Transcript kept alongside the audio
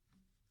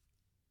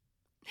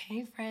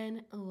Hey,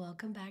 friend,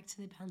 welcome back to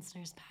the Bounce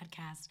Nurse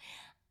podcast.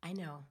 I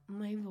know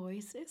my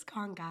voice is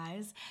gone,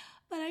 guys,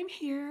 but I'm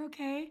here,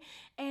 okay?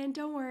 And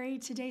don't worry,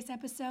 today's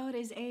episode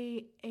is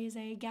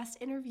a guest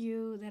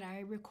interview that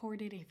I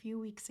recorded a few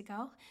weeks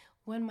ago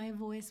when my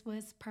voice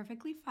was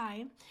perfectly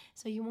fine.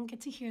 So you won't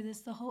get to hear this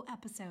the whole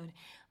episode.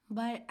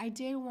 But I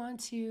did want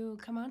to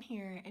come on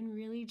here and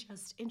really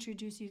just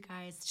introduce you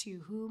guys to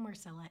who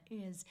Marcela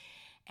is.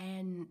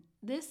 And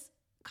this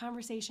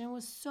conversation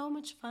was so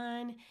much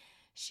fun.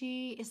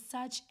 She is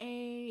such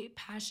a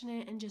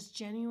passionate and just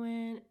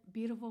genuine,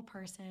 beautiful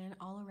person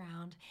all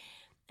around.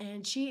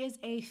 And she is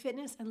a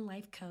fitness and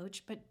life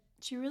coach, but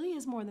she really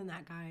is more than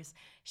that, guys.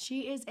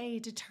 She is a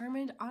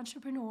determined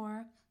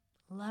entrepreneur,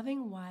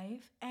 loving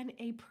wife, and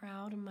a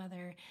proud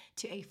mother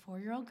to a 4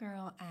 year old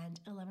girl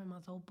and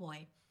 11-month-old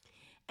boy.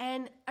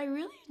 And I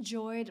really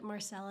enjoyed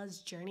Marcela's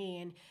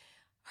journey, and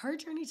her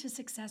journey to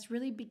success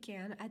really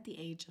began at the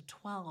age of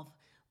 12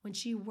 when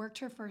she worked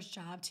her first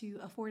job to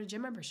afford a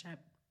gym membership,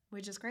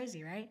 which is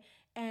crazy, right?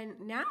 And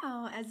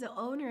now, as the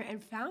owner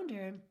and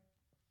founder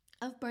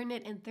of Burn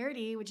It in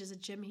 30, which is a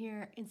gym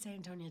here in San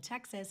Antonio,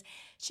 Texas,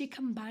 she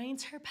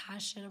combines her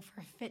passion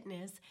for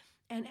fitness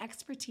and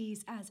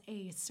expertise as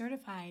a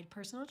certified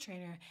personal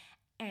trainer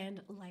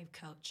and life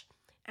coach.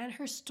 And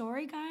her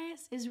story,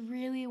 guys, is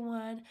really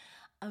one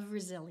of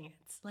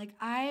resilience. Like,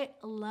 I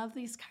love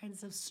these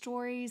kinds of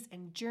stories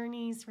and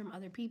journeys from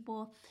other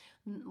people,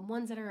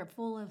 ones that are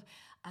full of,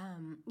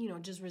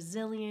 just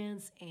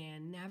resilience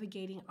and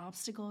navigating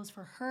obstacles.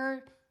 For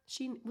her,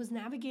 she was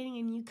navigating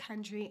a new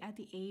country at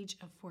the age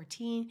of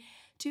 14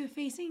 to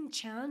facing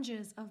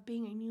challenges of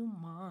being a new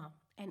mom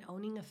and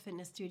owning a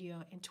fitness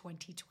studio in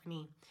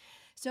 2020.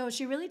 So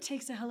she really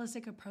takes a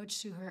holistic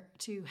approach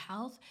to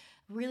health,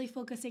 really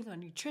focusing on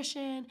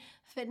nutrition,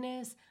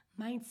 fitness,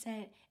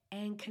 mindset,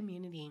 and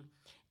community.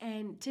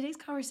 And today's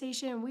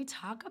conversation, we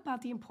talk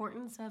about the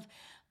importance of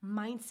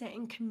mindset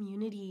and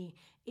community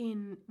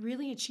in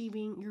really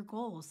achieving your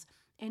goals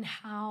and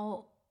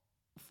how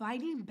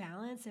finding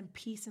balance and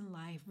peace in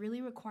life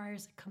really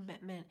requires a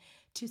commitment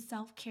to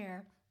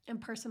self-care and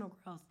personal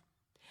growth.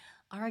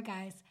 All right,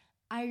 guys,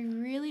 I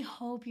really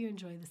hope you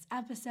enjoy this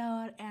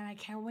episode, and I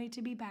can't wait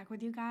to be back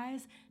with you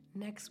guys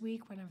next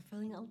week when I'm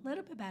feeling a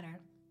little bit better.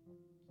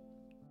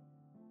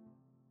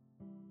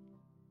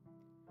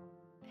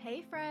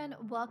 Hey, friend,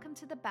 welcome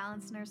to the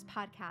Balanced Nurse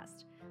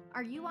podcast.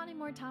 Are you wanting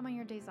more time on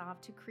your days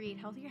off to create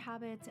healthier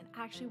habits and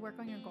actually work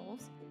on your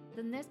goals?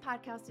 Then this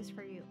podcast is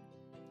for you.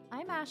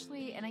 I'm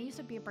Ashley, and I used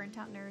to be a burnt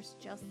out nurse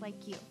just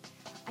like you.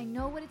 I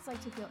know what it's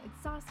like to feel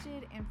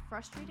exhausted and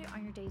frustrated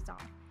on your days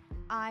off.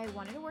 I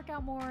wanted to work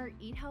out more,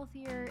 eat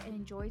healthier, and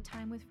enjoy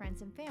time with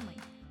friends and family.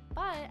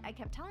 But I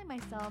kept telling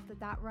myself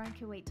that run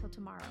could wait till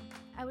tomorrow.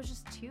 I was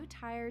just too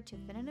tired to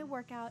fit in a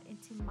workout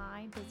into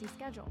my busy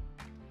schedule.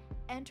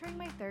 Entering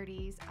my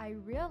 30s, I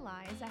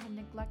realized I had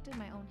neglected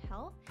my own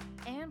health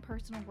and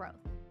personal growth.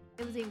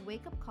 It was a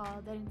wake-up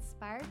call that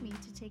inspired me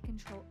to take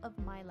control of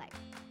my life.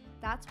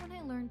 That's when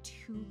I learned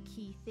two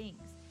key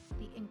things: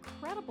 the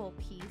incredible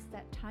peace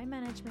that time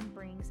management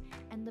brings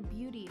and the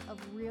beauty of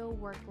real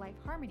work-life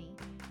harmony.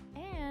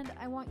 And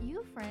I want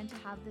you, friend, to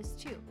have this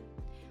too.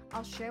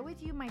 I'll share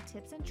with you my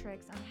tips and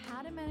tricks on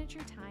how to manage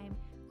your time,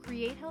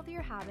 create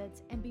healthier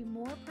habits, and be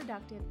more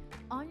productive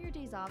on your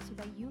days off so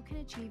that you can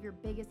achieve your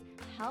biggest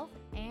health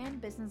and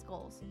business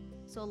goals.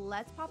 So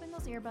let's pop in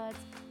those earbuds,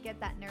 get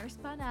that nurse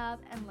spun up,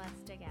 and let's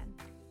dig in.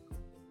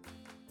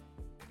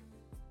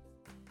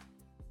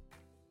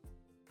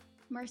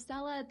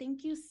 Marcela,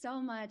 thank you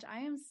so much. I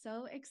am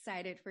so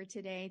excited for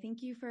today.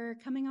 Thank you for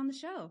coming on the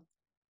show.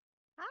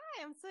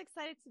 Hi, I'm so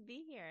excited to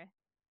be here.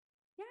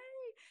 Yay.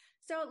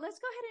 So let's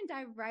go ahead and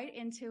dive right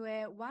into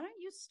it. Why don't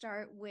you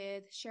start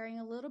with sharing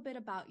a little bit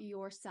about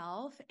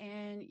yourself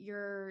and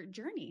your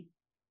journey?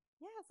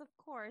 Yes, of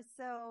course.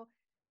 So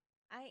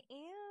I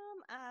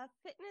am a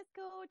fitness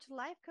coach,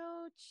 life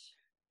coach,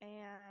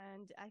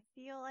 and I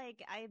feel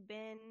like I've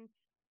been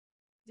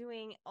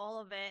doing all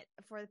of it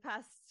for the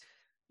past,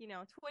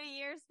 20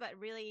 years, but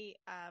really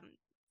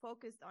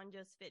focused on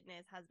just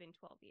fitness has been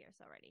 12 years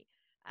already.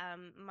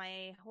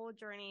 My whole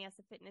journey as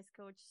a fitness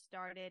coach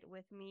started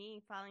with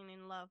me falling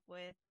in love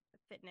with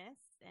fitness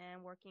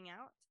and working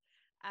out.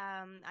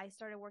 I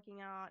started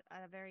working out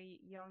at a very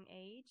young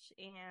age,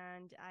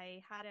 and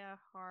I had a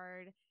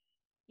hard,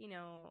 you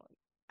know,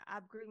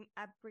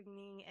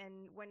 upbringing.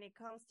 And when it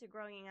comes to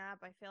growing up,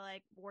 I feel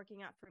like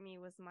working out for me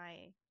was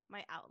my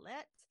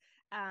outlet.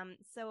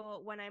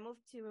 So when I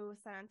moved to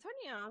San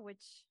Antonio,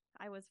 which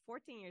I was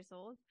 14 years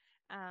old,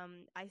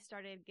 I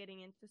started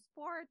getting into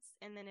sports,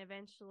 and then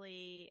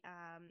eventually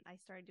I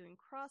started doing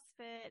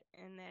CrossFit,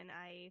 and then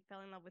I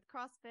fell in love with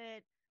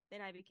CrossFit.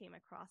 Then I became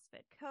a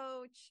CrossFit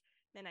coach.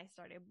 Then I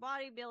started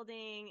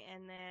bodybuilding,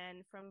 and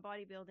then from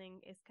bodybuilding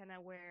is kind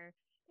of where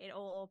it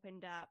all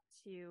opened up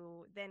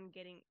to then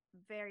getting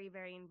very,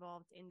 very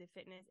involved in the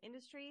fitness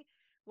industry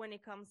when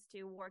it comes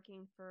to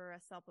working for a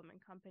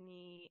supplement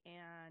company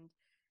and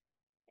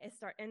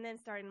then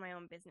starting my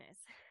own business,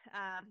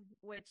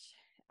 which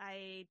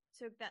I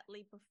took that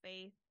leap of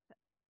faith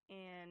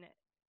and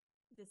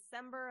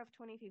December of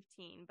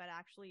 2015, but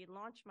actually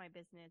launched my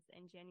business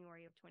in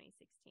January of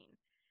 2016.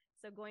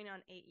 So going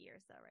on 8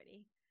 years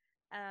already.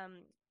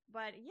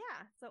 But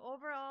yeah, so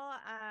overall,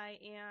 I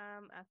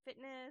am a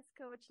fitness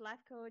coach, life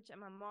coach.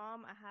 I'm a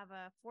mom. I have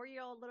a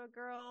 4-year-old little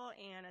girl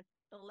and a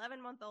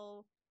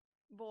 11-month-old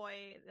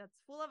boy that's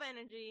full of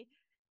energy,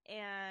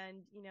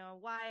 and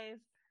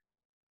wife,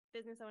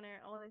 business owner,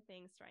 all the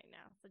things right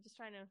now. So just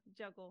trying to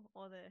juggle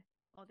all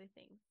the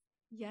things.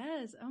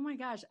 Yes. Oh my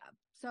gosh.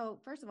 So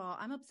first of all,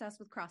 I'm obsessed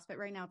with CrossFit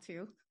right now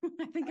too.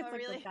 I think it's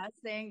like really? the best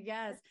thing.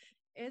 Yes.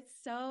 It's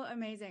so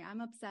amazing.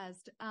 I'm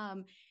obsessed.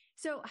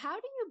 So how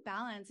do you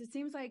balance? It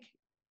seems like,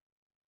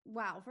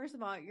 wow, first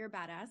of all, you're a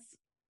badass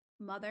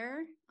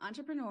mother,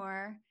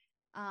 entrepreneur,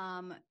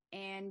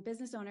 and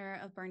business owner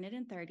of Burn It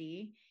in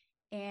 30.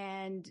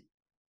 And,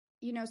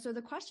 so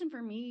the question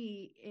for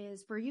me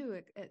is for you,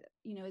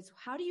 is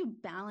how do you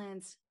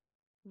balance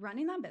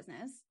running that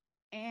business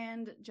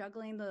and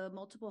juggling the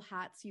multiple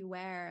hats you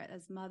wear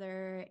as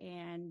mother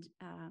and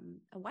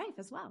a wife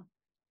as well?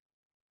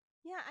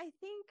 Yeah, I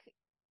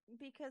think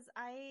because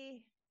I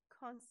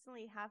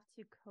constantly have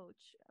to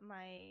coach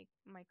my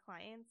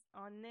clients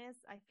on this,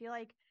 I feel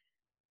like,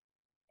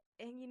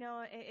 and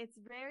it's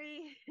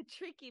very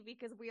tricky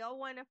because we all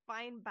want to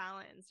find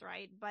balance,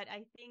 right? But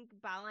I think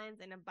balance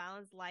and a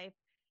balanced life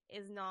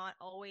is not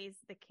always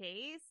the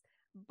case,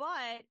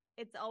 but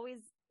it's always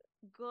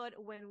good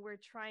when we're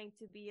trying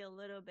to be a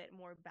little bit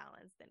more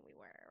balanced than we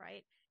were,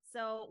 right?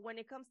 So when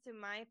it comes to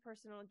my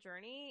personal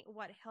journey,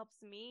 what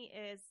helps me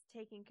is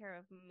taking care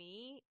of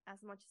me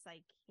as much as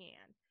I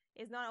can.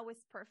 It's not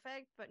always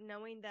perfect, but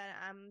knowing that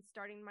I'm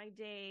starting my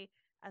day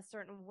a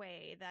certain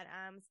way, that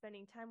I'm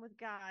spending time with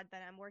God,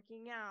 that I'm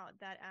working out,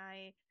 that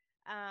I,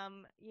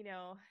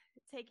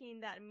 taking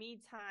that me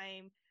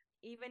time,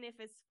 even if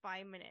it's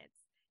 5 minutes.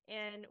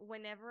 And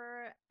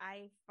whenever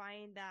I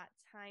find that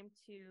time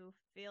to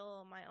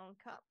fill my own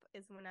cup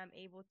is when I'm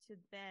able to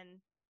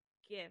then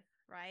give,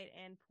 right?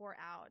 And pour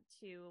out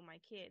to my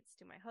kids,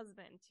 to my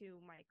husband,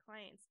 to my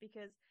clients,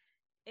 because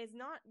it's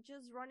not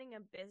just running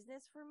a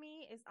business for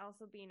me, it's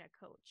also being a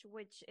coach,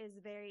 which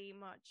is very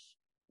much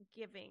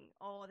giving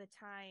all the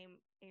time,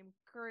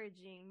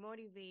 encouraging,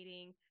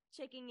 motivating,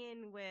 checking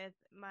in with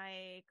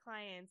my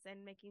clients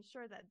and making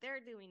sure that they're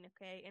doing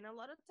okay. And a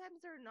lot of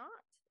times they're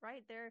not,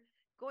 right? They're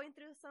going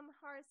through some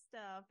hard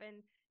stuff,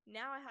 and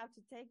now I have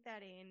to take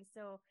that in.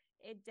 So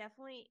it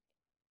definitely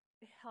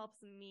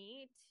helps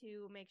me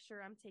to make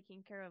sure I'm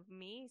taking care of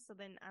me, so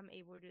then I'm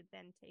able to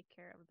then take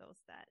care of those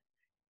that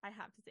I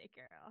have to take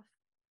care of.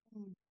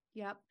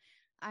 Yep.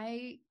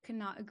 I could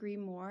not agree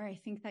more. I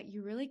think that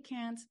you really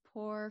can't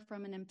pour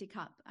from an empty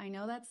cup. I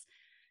know that's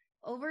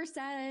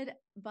oversaid,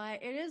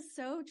 but it is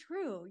so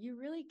true. You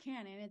really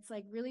can. And it's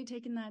like really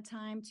taking that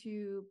time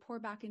to pour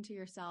back into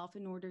yourself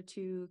in order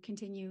to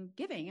continue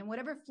giving, and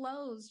whatever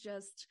flows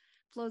just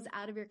flows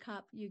out of your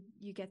cup. You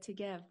get to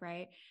give,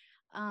 right?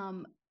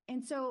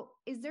 And so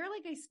is there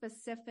like a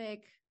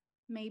specific,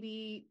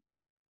 maybe,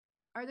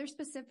 are there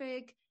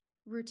specific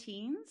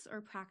routines or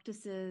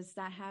practices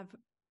that have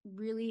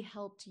really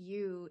helped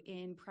you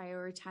in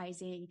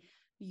prioritizing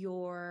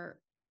your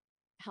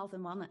health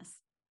and wellness?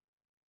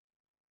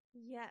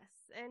 Yes.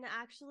 And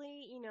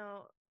actually,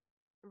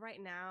 right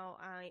now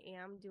I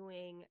am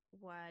doing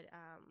what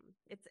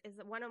it's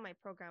one of my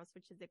programs,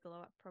 which is the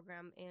Glow Up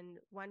program. And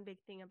one big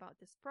thing about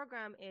this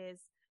program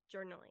is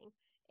journaling.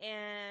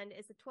 And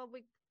it's a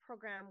 12-week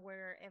program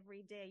where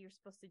every day you're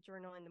supposed to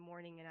journal in the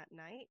morning and at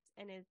night.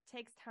 And it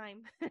takes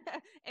time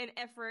and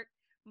effort.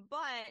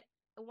 But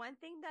one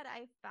thing that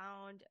I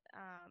found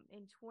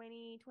in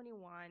 2021,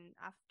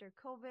 after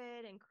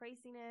COVID and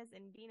craziness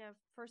and being a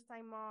first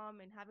time mom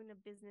and having a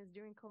business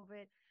during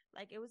COVID,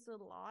 like it was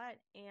a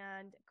lot.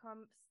 And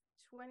come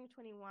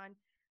 2021,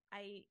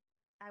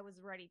 I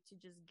was ready to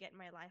just get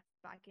my life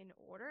back in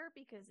order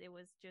because it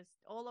was just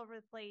all over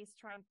the place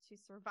trying to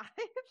survive.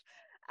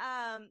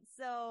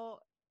 So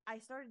I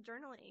started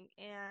journaling,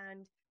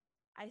 and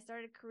I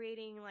started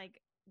creating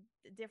like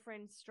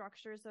different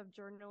structures of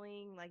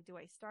journaling. Like, do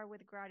I start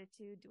with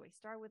gratitude? Do I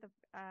start with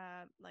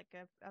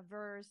a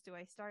verse? Do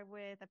I start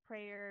with a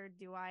prayer?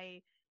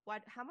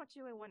 How much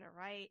do I want to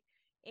write?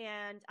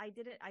 And I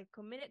did it. I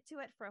committed to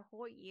it for a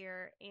whole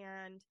year,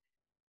 and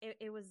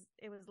it was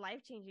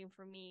life changing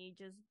for me,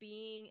 just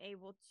being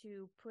able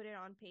to put it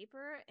on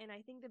paper. And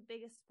I think the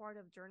biggest part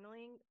of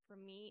journaling for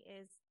me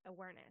is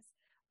awareness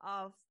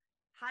of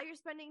how you're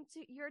spending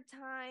your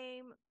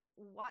time,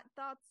 what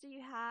thoughts do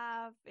you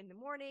have in the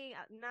morning,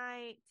 at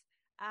night.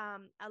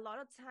 A lot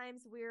of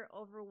times we're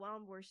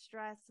overwhelmed, we're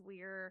stressed,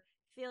 we're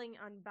feeling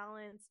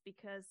unbalanced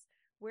because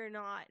we're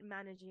not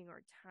managing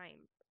our time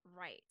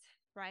right.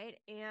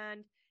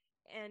 And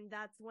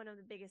that's one of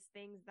the biggest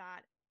things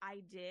that I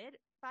did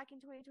back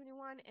in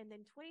 2021. And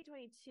then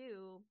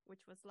 2022,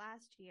 which was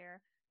last year,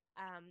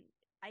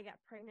 I got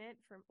pregnant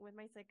with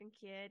my second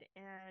kid,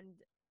 and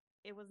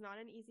it was not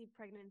an easy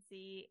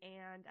pregnancy.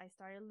 And I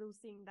started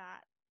losing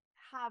that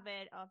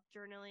habit of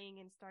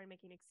journaling and started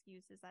making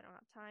excuses. I don't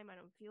have time. I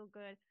don't feel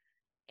good.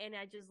 And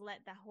I just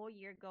let that whole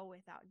year go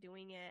without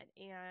doing it.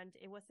 And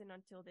it wasn't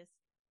until this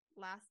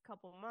last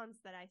couple months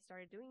that I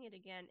started doing it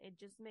again. It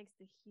just makes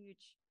a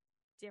huge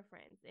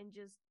difference, and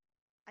just,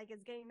 I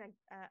guess, getting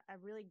a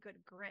really good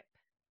grip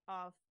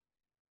of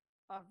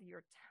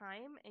your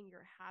time and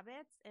your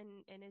habits,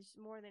 and it's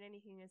more than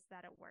anything is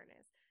that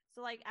awareness.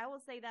 So like I will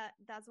say that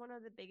that's one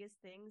of the biggest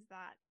things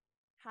that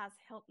has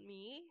helped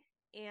me.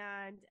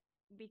 And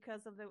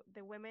because of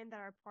the women that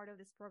are part of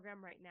this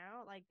program right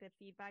now, like the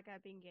feedback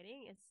I've been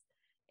getting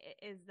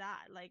is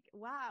that, like,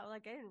 wow,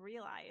 like I didn't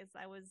realize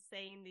I was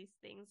saying these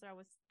things, or I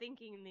was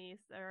thinking these,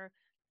 or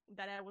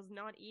that I was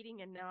not eating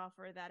enough,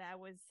 or that I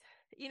was,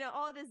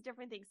 all these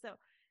different things. So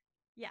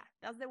yeah,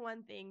 that's the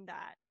one thing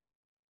that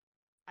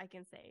I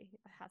can say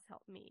has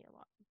helped me a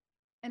lot.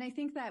 And I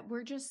think that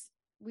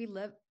we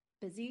live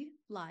busy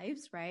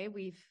lives, right?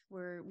 We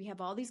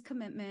have all these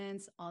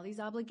commitments, all these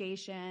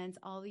obligations,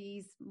 all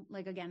these,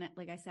 like, again,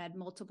 like I said,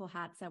 multiple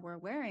hats that we're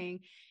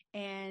wearing,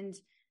 and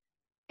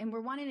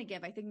we're wanting to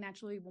give. I think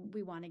naturally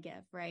we want to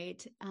give,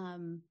 right?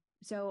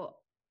 So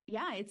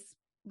yeah, it's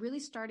really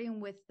starting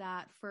with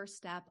that first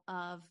step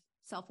of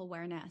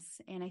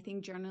self-awareness. And I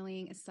think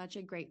journaling is such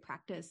a great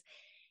practice.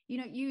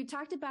 You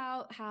talked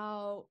about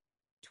how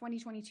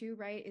 2022,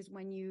 right, is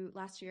when you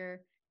last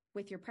year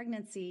with your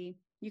pregnancy,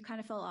 you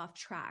kind of fell off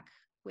track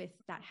with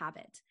that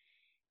habit.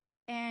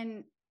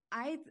 And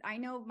I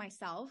know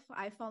myself,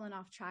 I've fallen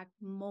off track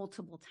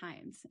multiple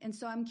times. And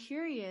so I'm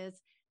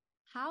curious,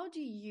 how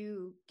do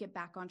you get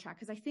back on track?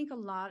 Because I think a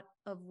lot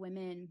of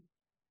women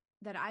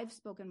that I've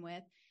spoken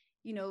with,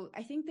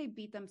 I think they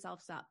beat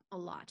themselves up a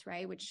lot,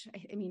 right? Which,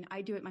 I mean,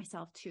 I do it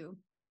myself too.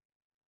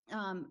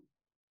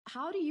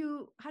 How do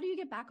you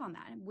get back on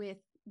that, with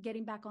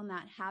getting back on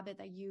that habit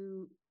that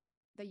you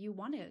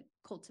want to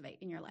cultivate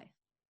in your life?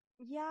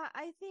 Yeah,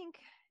 I think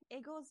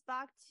it goes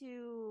back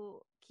to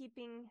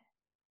keeping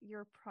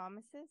your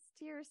promises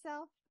to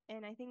yourself.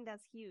 And I think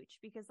that's huge,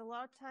 because a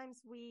lot of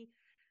times we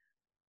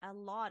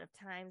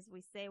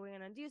say we're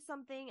going to do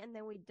something, and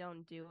then we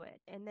don't do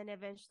it. And then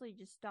eventually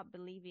you just stop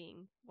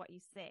believing what you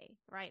say,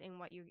 right? And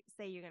what you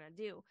say you're going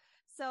to do.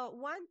 So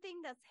one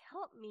thing that's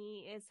helped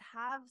me is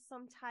have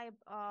some type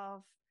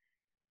of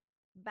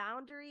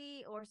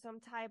boundary, or some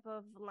type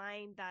of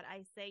line that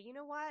I say, you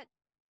know what?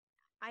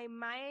 I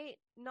might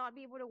not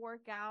be able to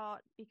work out,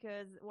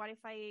 because what if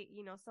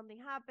something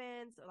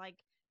happens, like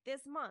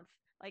this month,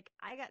 like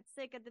I got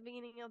sick at the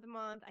beginning of the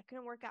month. I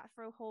couldn't work out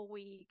for a whole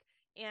week.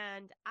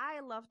 And I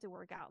love to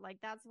work out. Like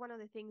that's one of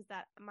the things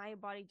that my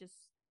body just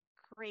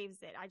craves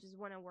it. I just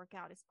want to work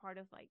out. It's part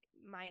of like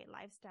my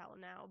lifestyle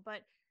now.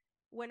 But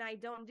when I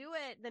don't do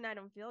it, then I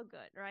don't feel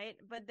good, right?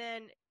 But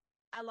then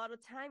a lot of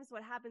times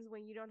what happens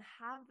when you don't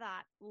have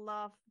that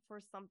love for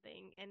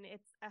something, and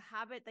it's a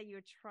habit that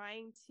you're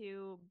trying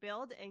to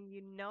build, and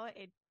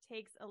it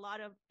takes a lot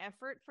of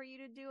effort for you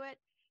to do it,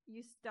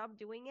 you stop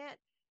doing it.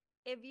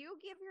 If you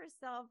give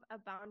yourself a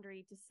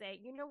boundary to say,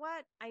 you know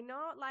what, I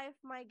know life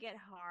might get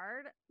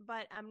hard,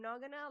 but I'm not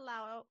going to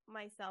allow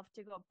myself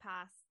to go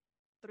past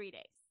 3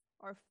 days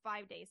or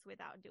 5 days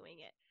without doing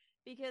it.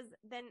 Because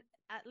then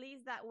at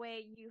least that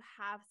way you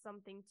have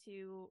something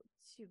to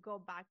go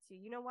back to.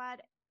 You know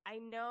what? I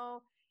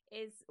know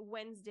it's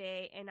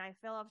Wednesday and I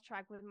fell off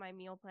track with my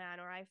meal plan,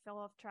 or I fell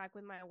off track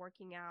with my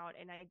working out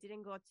and I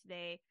didn't go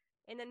today.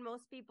 And then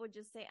most people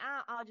just say,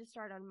 I'll just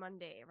start on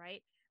Monday,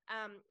 right?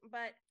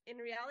 But in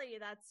reality,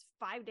 that's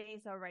 5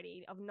 days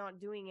already of not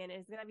doing it.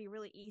 It's going to be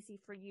really easy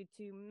for you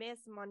to miss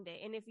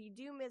Monday. And if you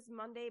do miss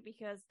Monday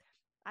because,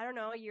 I don't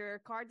know, your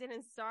car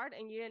didn't start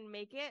and you didn't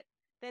make it,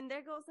 then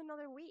there goes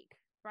another week,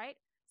 right?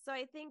 So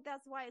I think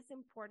that's why it's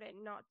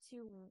important not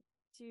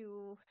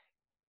to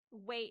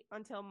wait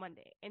until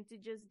Monday, and to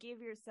just give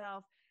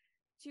yourself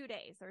 2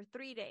 days or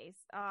 3 days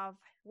of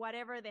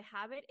whatever the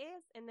habit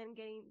is, and then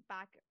getting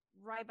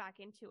right back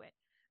into it.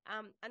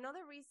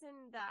 Another reason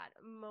that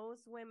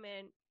most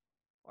women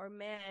or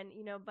men,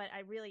 but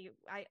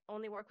I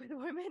only work with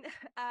women,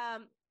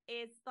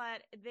 is that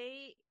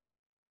they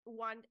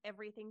want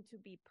everything to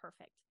be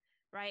perfect,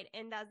 right?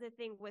 And that's the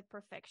thing with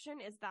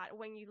perfection, is that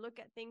when you look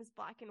at things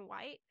black and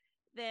white,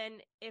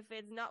 then if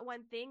it's not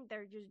one thing,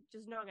 they're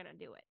just not going to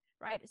do it,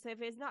 right? So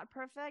if it's not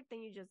perfect,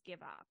 then you just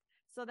give up.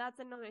 So that's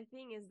another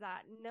thing, is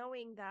that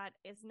knowing that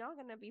it's not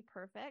going to be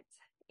perfect.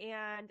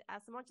 And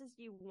as much as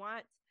you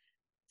want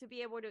to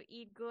be able to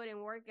eat good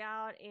and work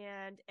out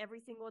and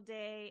every single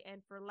day,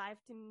 and for life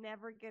to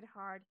never get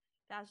hard,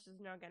 that's just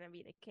not going to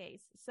be the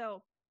case.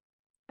 So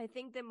I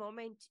think the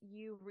moment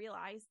you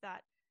realize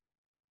that,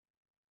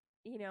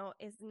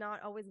 it's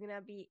not always going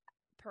to be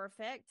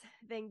perfect,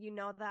 then you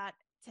know that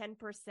 10%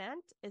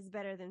 is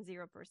better than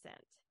 0%.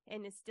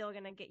 And it's still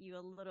going to get you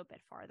a little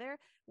bit farther,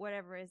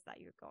 whatever it is that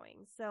you're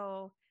going.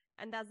 So,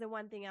 and that's the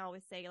one thing I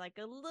always say, like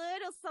a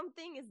little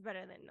something is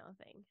better than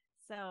nothing.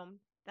 So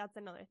that's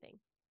another thing.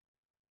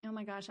 Oh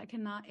my gosh, I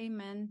cannot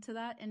amen to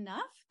that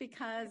enough,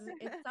 because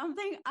it's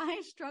something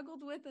I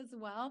struggled with as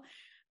well.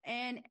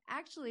 And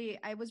actually,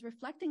 I was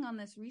reflecting on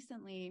this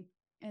recently.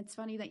 It's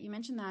funny that you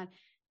mentioned that.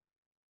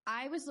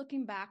 I was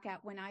looking back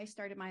at when I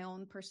started my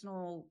own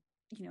personal,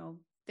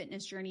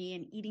 fitness journey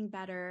and eating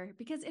better,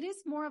 because it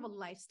is more of a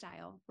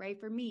lifestyle, right?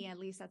 For me, at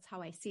least that's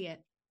how I see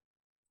it.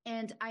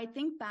 And I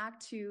think back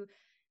to,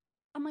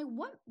 I'm like,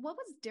 what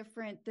was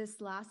different this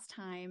last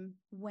time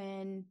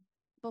when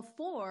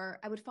before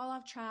I would fall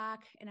off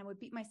track and I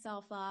would beat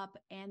myself up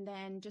and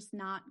then just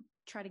not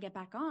try to get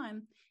back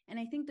on. And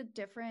I think the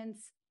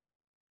difference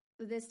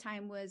this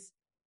time was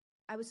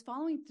I was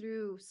following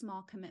through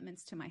small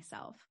commitments to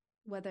myself,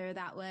 whether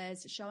that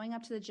was showing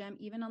up to the gym,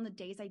 even on the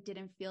days I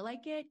didn't feel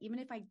like it, even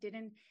if I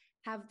didn't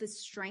have the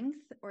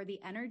strength or the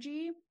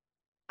energy,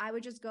 I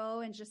would just go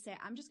and just say,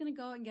 I'm just going to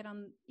go and get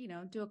on,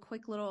 do a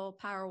quick little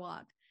power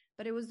walk.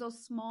 But it was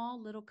those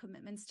small little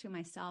commitments to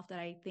myself that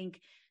I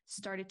think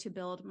started to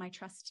build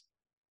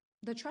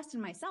the trust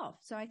in myself.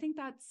 So I think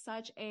that's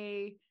such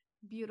a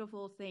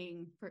beautiful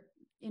thing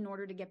in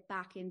order to get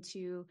back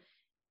into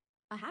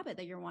a habit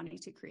that you're wanting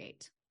to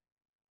create.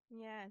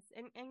 Yes.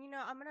 And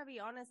I'm going to be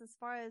honest, as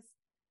far as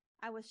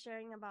I was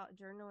sharing about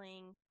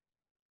journaling,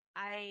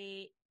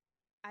 I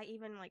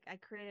even I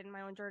created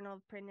my own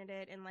journal, printed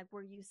it, and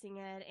we're using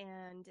it,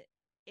 and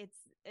it's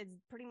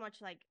pretty much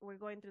we're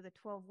going through the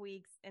 12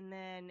 weeks, and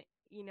then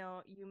you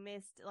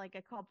missed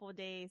a couple of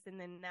days, and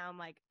then now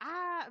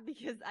I'm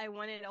because I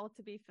want it all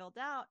to be filled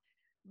out.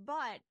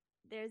 But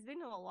there's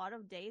been a lot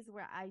of days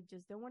where I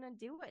just don't want to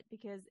do it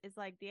because it's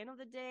the end of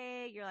the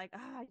day. You're I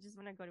just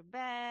want to go to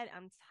bed.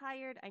 I'm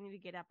tired. I need to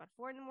get up at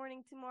 4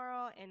 a.m.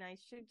 tomorrow, and I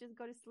should just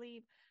go to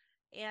sleep.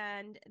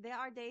 And there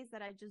are days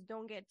that I just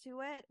don't get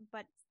to it,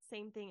 but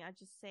same thing. I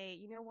just say,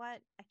 you know what?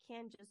 I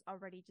can't just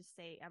already just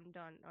say I'm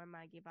done or I'm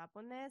going to give up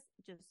on this.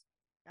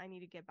 I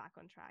need to get back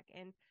on track.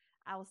 And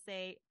I'll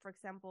say, for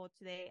example,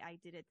 today I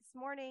did it this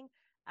morning.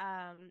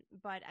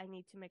 But I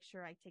need to make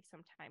sure I take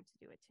some time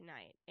to do it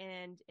tonight.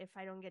 And if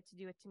I don't get to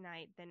do it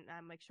tonight, then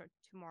I make sure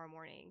tomorrow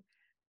morning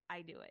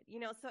I do it,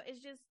 so it's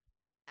just,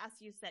 as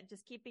you said,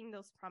 just keeping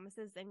those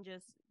promises and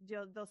just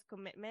those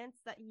commitments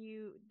that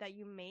you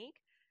make,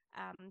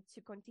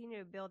 to continue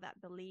to build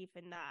that belief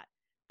and that,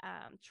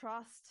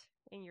 trust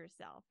in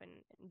yourself and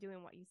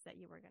doing what you said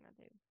you were going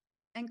to do.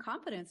 And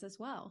confidence as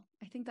well.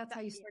 I think that's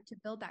how you start to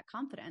build that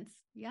confidence.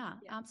 Yeah,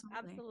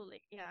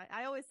 absolutely. Yeah.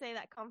 I always say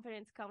that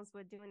confidence comes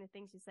with doing the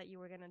things you said you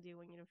were going to do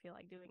when you don't feel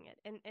like doing it.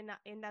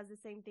 And that's the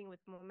same thing with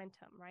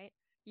momentum, right?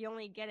 You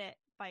only get it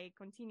by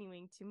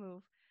continuing to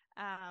move.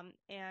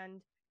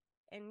 And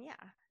yeah.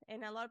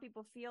 And a lot of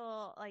people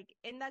feel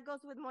and that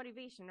goes with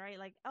motivation, right?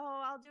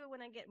 Oh, I'll do it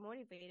when I get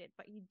motivated,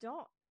 but you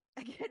don't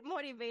get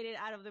motivated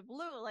out of the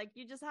blue.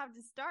 You just have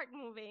to start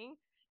moving.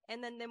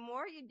 And then the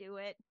more you do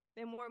it,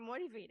 the more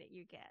motivated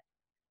you get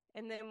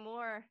and the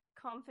more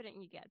confident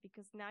you get,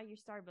 because now you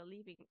start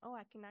believing, oh,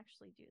 I can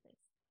actually do this.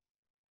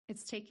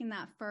 It's taking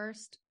that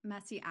first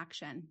messy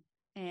action.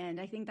 And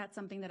I think that's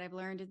something that I've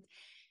learned.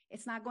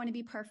 It's not going to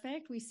be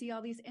perfect. We see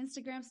all these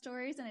Instagram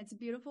stories and it's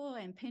beautiful,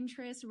 and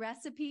Pinterest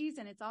recipes,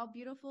 and it's all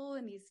beautiful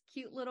in these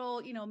cute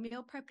little,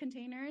 meal prep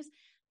containers,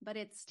 but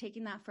it's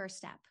taking that first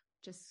step.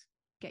 Just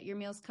get your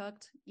meals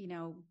cooked,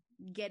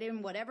 get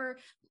in whatever,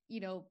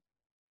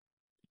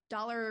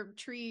 Dollar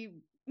Tree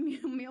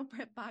meal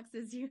prep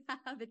boxes you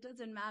have. It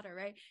doesn't matter,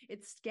 right?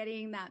 It's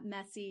getting that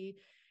messy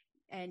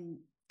and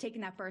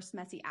taking that first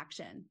messy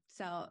action.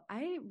 So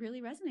I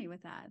really resonate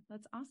with that.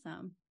 That's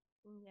awesome.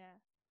 Yeah.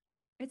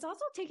 It's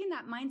also taking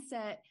that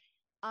mindset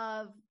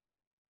of,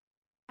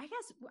 I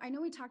guess, I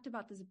know we talked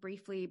about this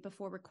briefly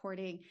before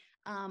recording.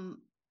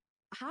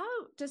 How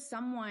does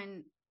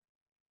someone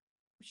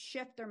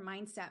shift their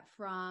mindset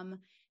from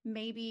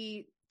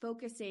maybe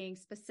focusing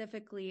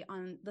specifically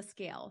on the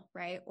scale,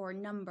 right? Or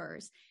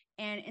numbers,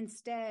 and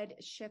instead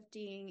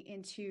shifting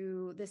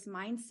into this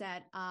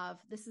mindset of,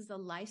 this is a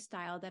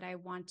lifestyle that I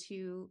want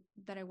to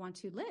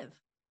live?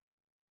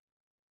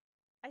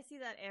 I see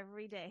that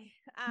every day.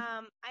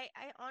 I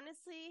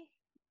honestly,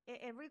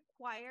 it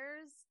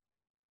requires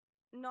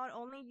not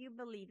only you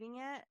believing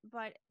it,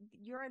 but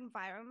your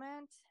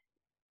environment.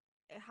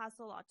 It has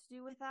a lot to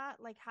do with that.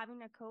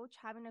 Having a coach,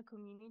 having a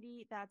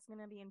community that's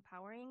going to be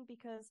empowering,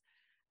 because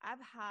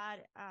I've had,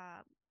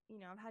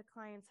 I've had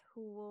clients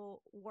who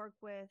will work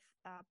with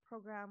a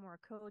program or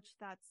a coach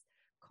that's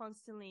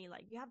constantly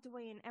you have to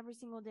weigh in every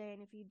single day,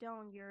 and if you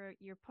don't,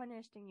 you're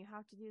punished, and you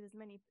have to do this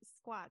many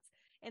squats,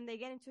 and they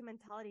get into a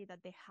mentality that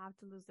they have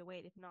to lose the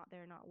weight. If not,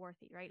 they're not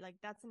worthy, right?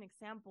 That's an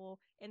example,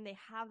 and they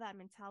have that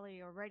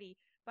mentality already.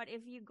 But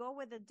if you go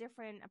with a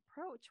different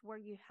approach where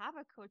you have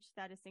a coach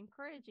that is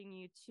encouraging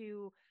you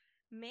to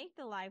make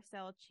the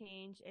lifestyle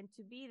change and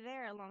to be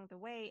there along the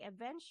way,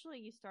 eventually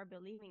you start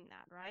believing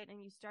that, right?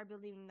 And you start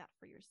believing that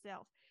for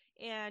yourself.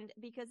 And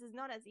because it's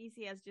not as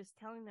easy as just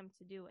telling them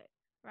to do it,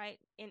 right?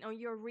 And or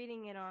you're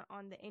reading it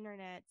on the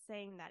internet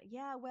saying that,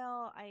 yeah,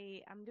 well,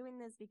 I'm doing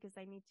this because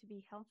I need to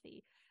be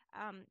healthy.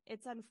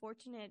 It's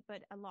unfortunate,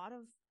 but a lot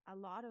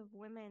of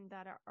women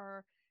that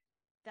are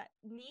that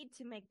need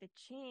to make the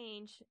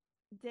change,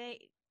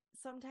 they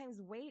sometimes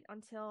wait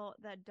until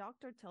the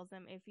doctor tells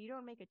them, if you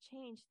don't make a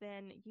change,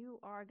 then you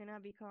are going to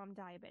become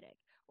diabetic,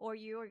 or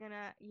you are going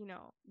to,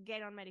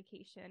 get on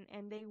medication,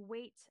 and they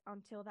wait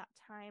until that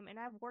time. And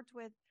I've worked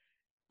with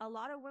a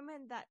lot of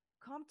women that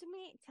come to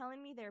me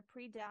telling me they're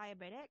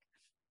pre-diabetic,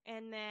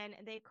 and then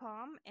they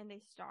come and they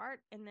start,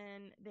 and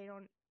then they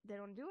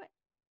don't do it.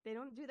 They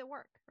don't do the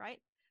work, right?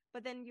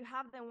 But then you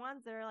have the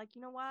ones that are like,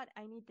 you know what,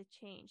 I need to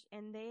change,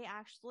 and they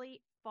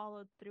actually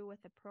followed through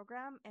with the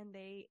program, and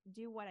they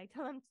do what I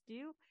tell them to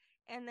do,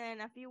 and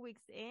then a few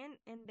weeks in,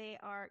 and they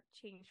are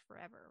changed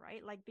forever,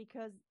 right? Like,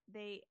 because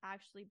they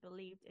actually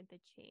believed in the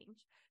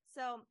change.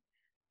 So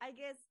I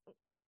guess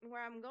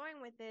where I'm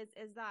going with this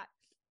is that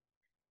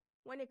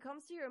when it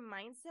comes to your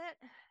mindset,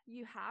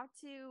 you have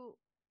to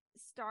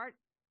start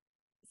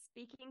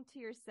speaking to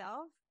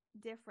yourself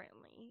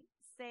differently,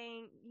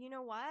 saying, you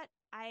know what,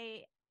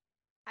 I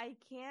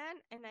can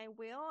and I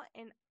will,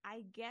 and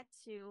I get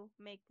to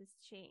make this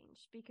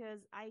change because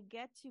I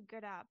get to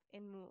get up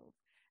and move.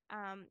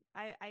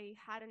 I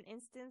had an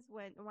instance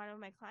when one of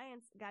my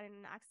clients got in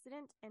an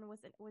accident and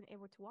wasn't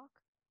able to walk.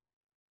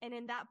 And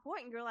in that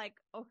point, you're like,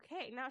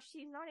 okay, now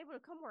she's not able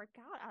to come work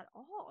out at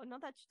all.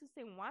 Not that she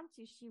doesn't want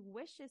to. She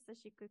wishes that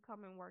she could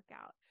come and work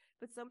out.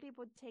 But some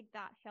people take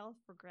that health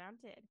for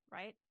granted,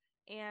 right?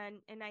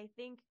 And I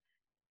think,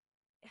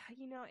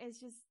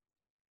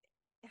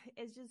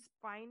 it's just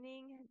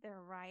finding the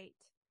right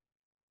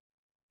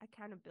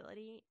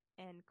accountability,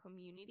 and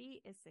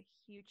community is a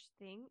huge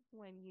thing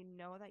when you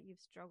know that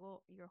you've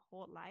struggled your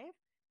whole life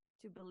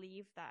to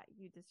believe that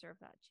you deserve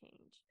that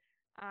change.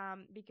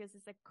 Because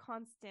it's a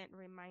constant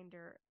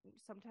reminder.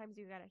 Sometimes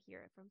you got to hear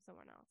it from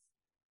someone else.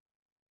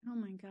 Oh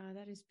my God,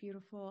 that is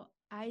beautiful.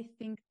 I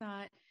think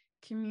that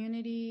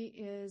community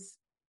is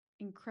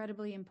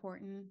incredibly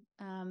important.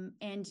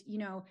 And,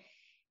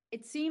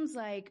 it seems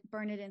like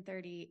Burn It in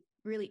 30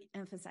 really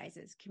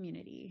emphasizes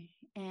community.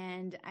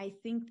 And I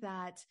think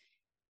that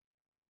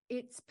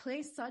it's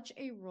plays such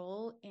a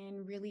role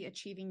in really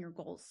achieving your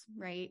goals,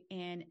 right?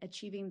 And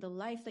achieving the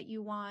life that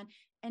you want.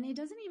 And it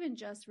doesn't even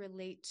just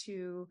relate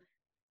to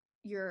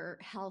your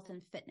health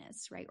and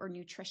fitness, right? Or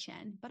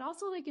nutrition, but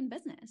also like in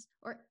business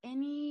or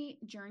any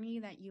journey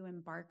that you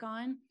embark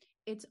on.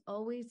 It's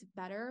always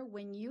better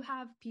when you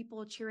have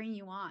people cheering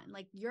you on.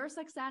 Like, your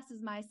success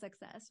is my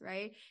success,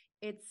 right?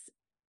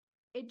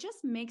 It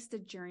just makes the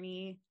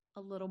journey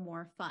a little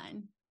more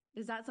fun.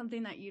 Is that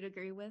something that you'd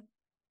agree with?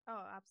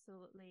 Oh,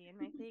 absolutely. And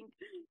I think,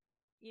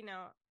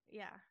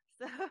 yeah.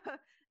 So,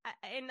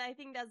 and I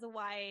think that's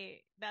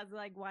why that's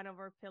like one of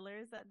our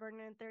pillars at Burn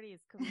It in 30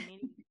 is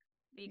community.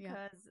 Yeah.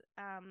 Because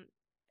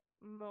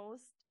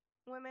most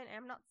women, and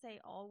I'm not saying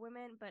all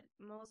women, but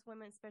most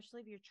women, especially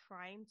if you're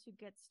trying to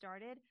get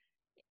started,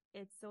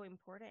 it's so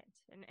important.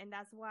 And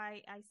that's why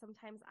I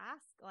sometimes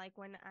ask, like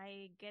when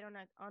I get on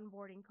an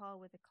onboarding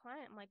call with a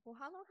client, I'm like, well,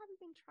 how long have you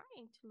been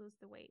trying to lose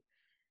the weight?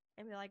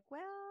 And be like,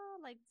 well,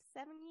 like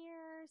 7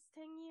 years,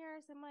 10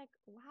 years. I'm like,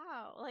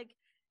 wow. Like,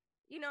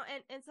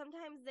 and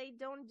sometimes they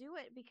don't do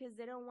it because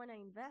they don't want to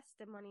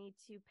invest the money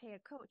to pay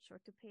a coach or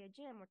to pay a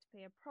gym or to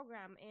pay a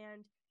program.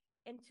 And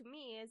to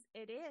me,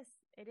 it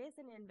is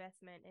an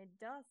investment. It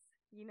does,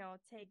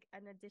 take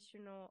an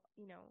additional,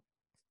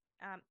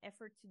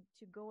 effort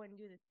to go and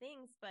do the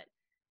things, but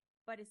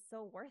it's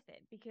so worth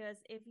it, because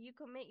if you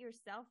commit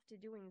yourself to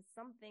doing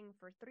something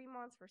for 3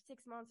 months, for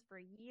 6 months, for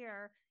a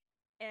year,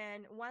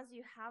 and once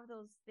you have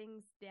those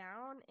things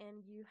down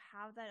and you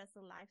have that as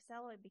a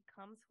lifestyle, it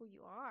becomes who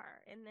you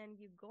are. And then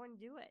you go and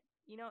do it.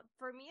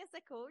 For me as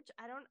a coach,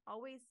 I don't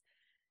always,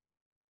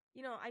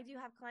 I do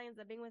have clients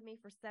that have been with me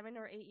for 7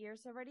 or 8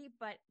 years already,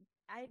 but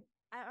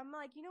I'm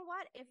like, you know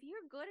what? If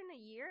you're good in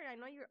a year and I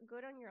know you're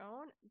good on your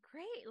own,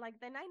 great. Like,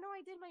 then I know I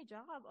did my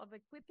job of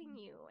equipping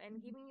you and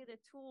giving you the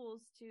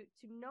tools to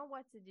know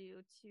what to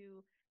do,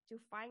 to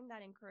find that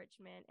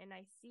encouragement. And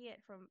I see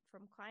it from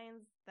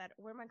clients that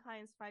were my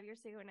clients 5 years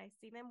ago, and I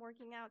see them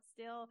working out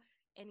still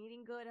and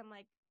eating good. I'm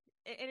like,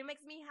 and it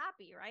makes me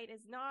happy, right?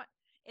 It's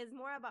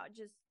more about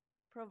just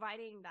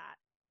providing that,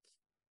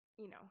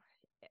 you know,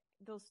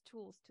 those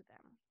tools to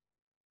them.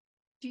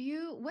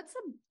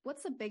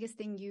 What's the biggest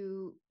thing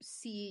you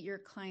see your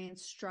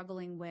clients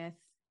struggling with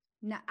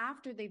now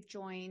after they've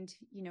joined,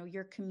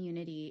 your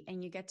community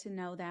and you get to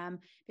know them?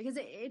 Because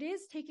it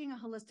is taking a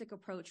holistic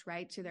approach,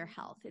 right, to their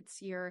health.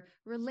 It's your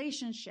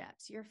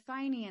relationships, your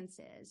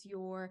finances,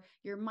 your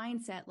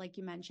mindset, like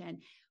you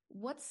mentioned.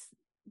 What's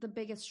the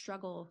biggest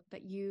struggle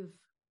that you've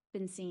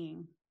been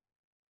seeing?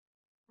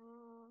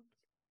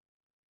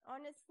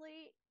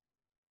 Honestly,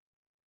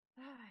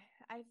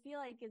 I feel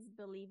like it's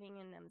believing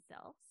in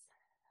themselves.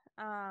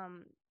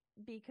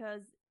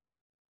 Because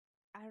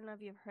I don't know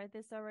if you've heard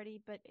this already,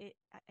 but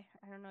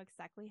I don't know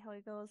exactly how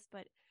it goes,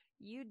 but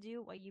you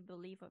do what you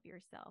believe of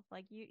yourself.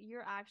 Like,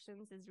 your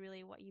actions is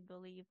really what you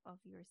believe of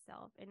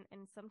yourself.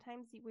 And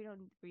sometimes we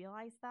don't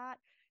realize that,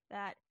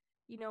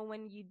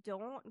 when you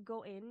don't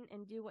go in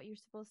and do what you're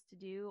supposed to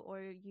do,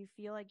 or you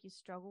feel like you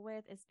struggle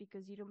with, it's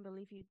because you don't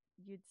believe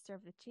you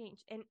deserve the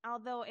change. And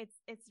although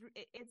it's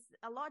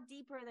a lot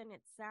deeper than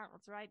it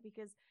sounds, right?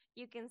 Because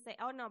you can say,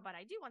 oh no, but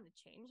I do want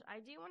to change. I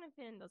do want to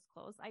fit in those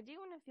clothes. I do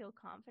want to feel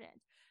confident.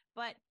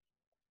 But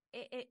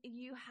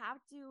you have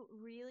to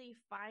really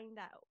find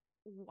out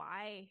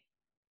why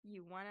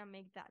you want to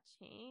make that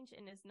change.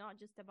 And it's not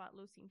just about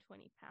losing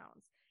 20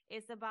 pounds.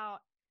 It's about,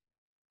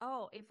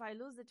 oh, if I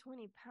lose the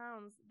 20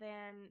 pounds,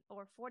 then,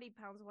 or 40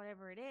 pounds,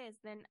 whatever it is,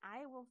 then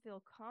I will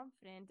feel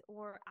confident,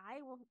 or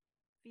I will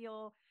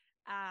feel,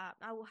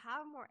 I will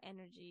have more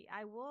energy.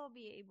 I will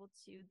be able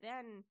to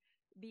then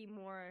be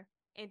more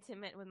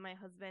intimate with my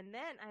husband.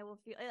 Then I will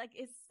feel like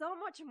it's so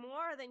much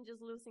more than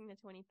just losing the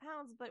 20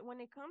 pounds. But when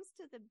it comes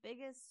to the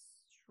biggest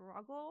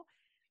struggle,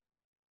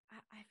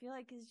 I feel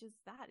like it's just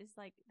that. It's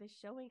like the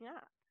showing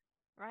up,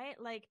 right?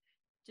 Like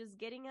just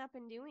getting up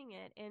and doing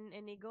it. And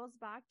it goes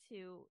back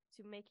to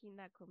making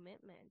that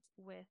commitment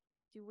with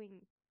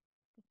doing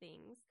the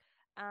things.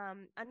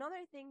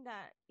 Another thing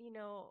that,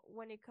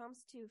 when it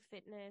comes to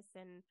fitness,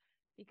 and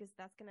because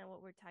that's kind of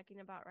what we're talking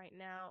about right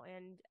now,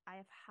 and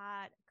I've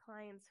had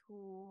clients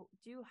who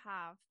do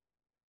have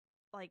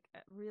like a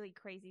really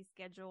crazy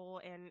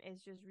schedule, and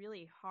it's just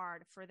really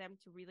hard for them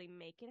to really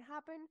make it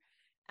happen.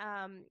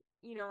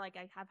 Like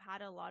I have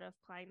had a lot of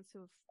clients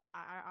who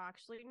are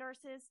actually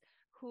nurses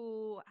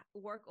who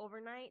work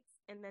overnights,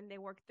 and then they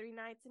work 3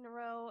 nights in a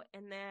row,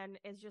 and then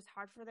it's just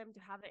hard for them to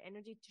have the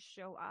energy to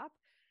show up.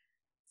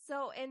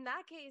 So in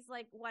that case,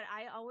 like what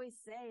I always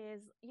say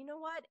is, you know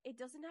what? It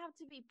doesn't have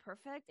to be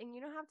perfect, and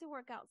you don't have to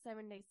work out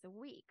 7 days a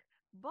week,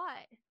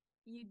 but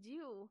you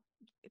do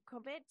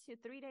commit to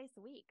 3 days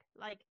a week.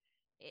 Like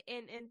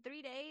in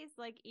 3 days,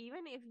 like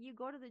even if you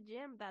go to the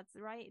gym, that's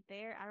right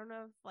there. I don't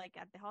know if like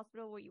at the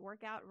hospital where you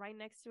work out, right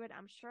next to it,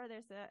 I'm sure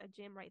there's a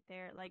gym right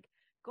there. Like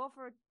go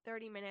for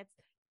 30 minutes.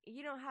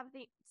 You don't have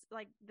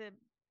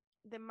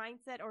the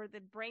mindset or the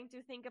brain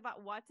to think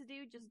about what to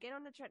do. Just get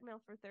on the treadmill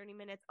for 30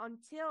 minutes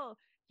until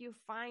you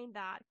find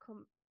that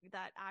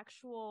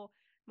actual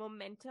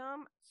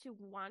momentum to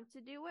want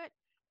to do it.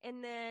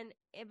 And then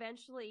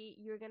eventually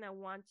you're going to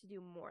want to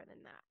do more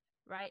than that.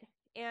 Right.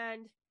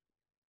 And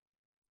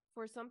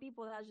for some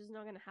people, that's just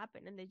not going to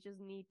happen. And they just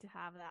need to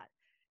have that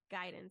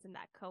guidance and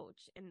that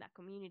coach and that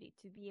community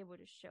to be able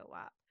to show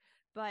up.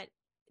 But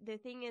the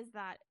thing is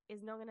that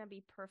it's not going to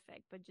be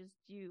perfect, but just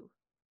do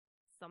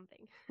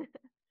something.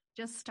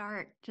 Just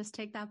start, just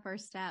take that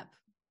first step.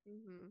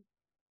 Mm-hmm.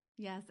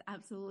 Yes,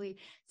 absolutely.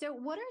 So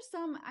what are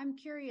some, I'm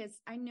curious,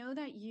 I know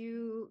that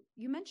you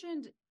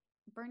mentioned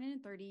Burn In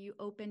 30, you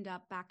opened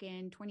up back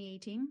in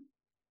 2018.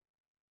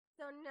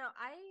 So no,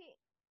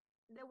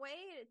 the way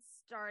it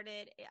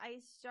started, I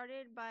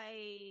started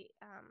by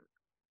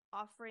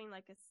offering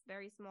like a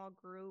very small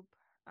group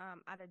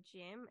at a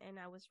gym, and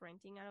I was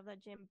renting out of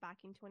that gym back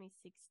in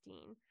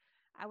 2016.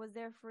 I was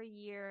there for a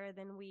year,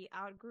 then we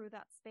outgrew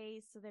that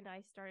space, so then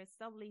I started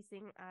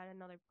subleasing at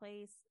another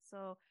place.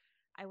 So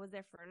I was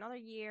there for another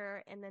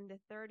year, and then the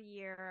third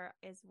year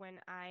is when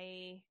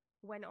I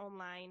went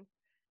online.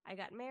 I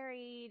got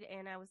married,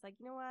 and I was like,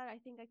 you know what? I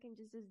think I can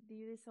just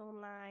do this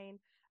online.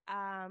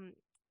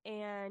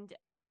 And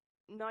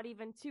not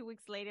even 2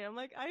 weeks later, I'm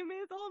like, I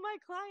miss all my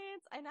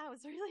clients. And I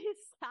was really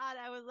sad.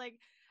 I was like,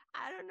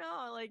 I don't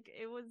know. Like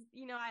it was,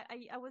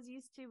 I was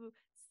used to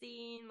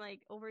seeing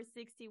like over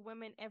 60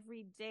 women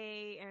every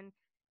day, and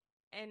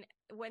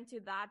went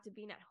to that to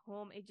being at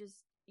home. It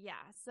just,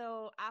 yeah.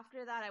 So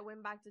after that, I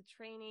went back to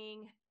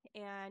training,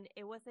 and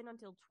it wasn't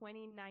until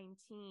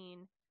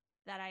 2019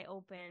 that I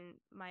opened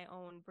my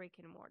own brick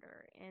and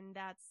mortar. And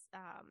that's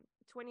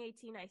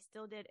 2018. I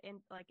still did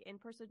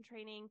in-person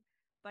training,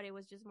 but it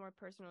was just more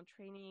personal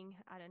training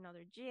at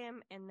another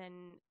gym. And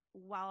then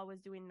while I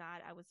was doing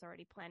that, I was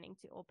already planning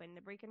to open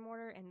the brick and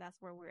mortar, and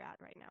that's where we're at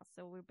right now.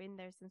 So we've been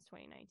there since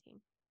 2019.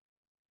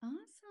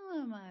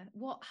 Awesome.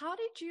 Well, how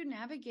did you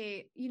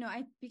navigate,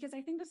 because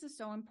I think this is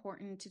so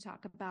important to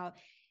talk about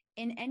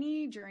in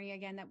any journey,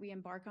 again, that we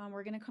embark on.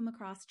 We're going to come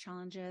across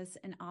challenges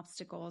and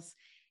obstacles.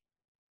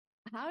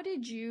 How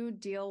did you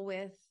deal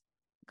with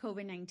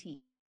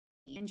COVID-19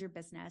 and your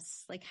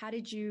business? Like, how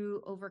did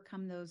you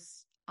overcome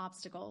those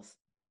obstacles?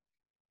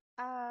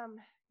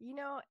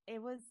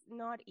 It was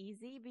not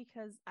easy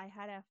because I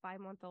had a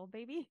 5-month-old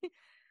baby.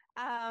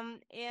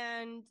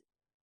 And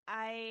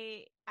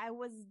I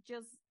was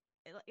just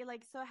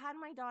like, so I had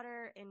my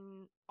daughter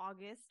in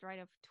August, right,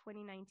 of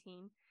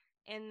 2019.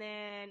 And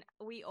then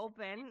we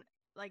opened,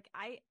 like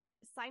I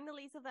signed the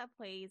lease of that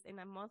place, and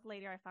a month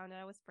later I found out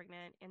I was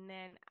pregnant. And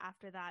then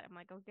after that, I'm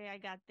like, okay, I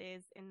got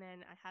this. And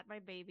then I had my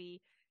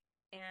baby.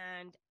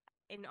 And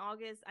in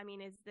August, I mean,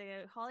 it's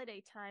the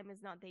holiday time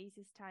is not the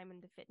easiest time in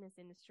the fitness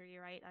industry,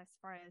 right? As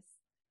far as,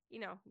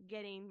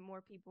 getting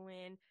more people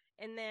in.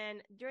 And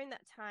then during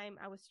that time,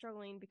 I was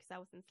struggling because I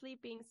wasn't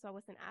sleeping, so I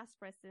wasn't as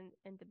present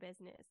in the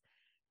business.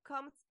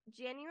 Comes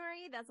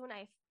January, that's when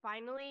I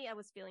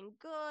was feeling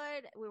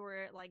good. We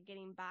were like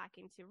getting back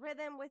into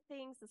rhythm with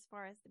things as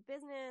far as the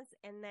business.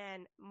 And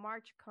then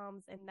March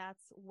comes, and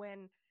that's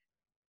when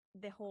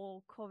the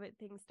whole COVID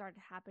thing started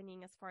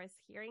happening as far as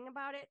hearing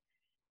about it.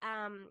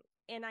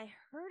 And I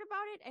heard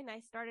about it, and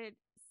I started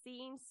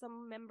seeing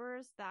some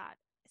members that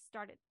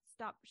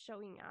stop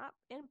showing up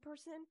in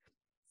person.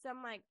 So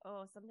I'm like,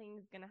 oh,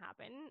 something's going to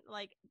happen.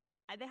 Like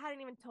they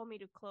hadn't even told me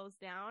to close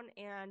down,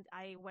 and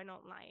I went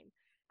online.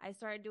 I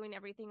started doing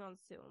everything on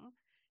Zoom.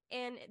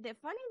 And the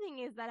funny thing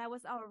is that I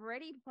was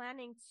already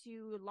planning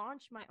to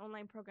launch my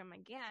online program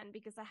again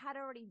because I had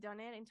already done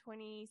it in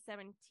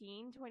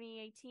 2017,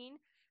 2018,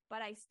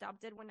 but I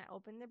stopped it when I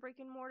opened the brick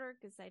and mortar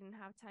because I didn't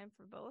have time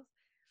for both.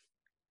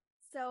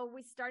 So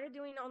we started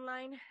doing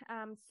online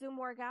Zoom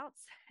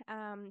workouts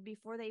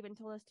before they even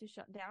told us to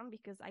shut down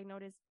because I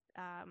noticed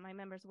my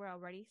members were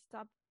already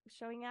stopped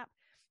showing up.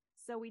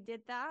 So we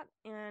did that.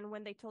 And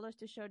when they told us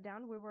to shut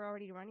down, we were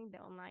already running the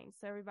online.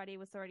 So everybody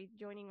was already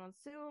joining on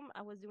Zoom.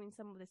 I was doing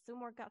some of the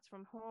Zoom workouts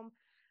from home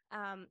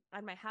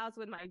at my house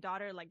with my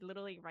daughter, like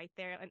literally right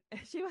there. And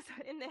she was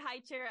in the high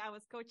chair. I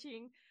was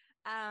coaching.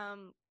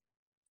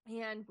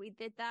 And we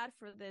did that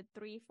for the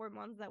 3-4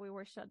 months that we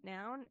were shut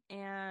down.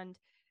 And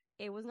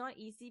it was not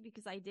easy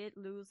because I did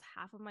lose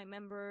half of my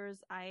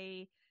members.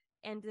 I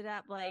ended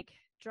up like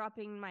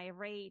dropping my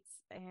rates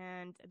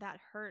and that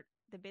hurt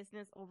the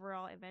business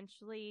overall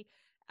eventually.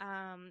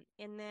 And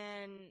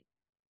then,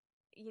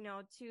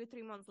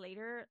 2-3 months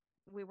later,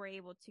 we were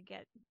able to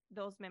get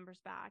those members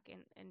back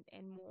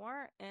and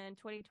more. And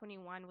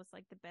 2021 was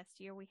like the best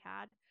year we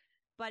had,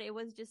 but it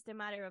was just a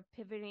matter of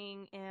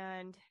pivoting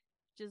and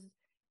just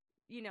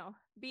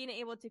being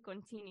able to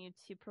continue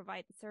to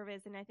provide the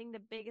service. And I think the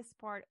biggest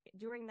part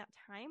during that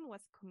time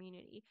was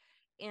community.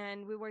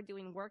 And we were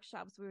doing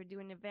workshops, we were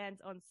doing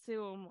events on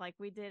Zoom. Like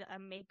we did a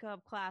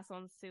makeup class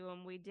on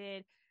Zoom. We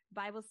did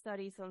Bible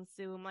studies on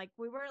Zoom. Like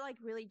we were like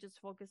really just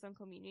focused on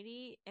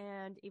community.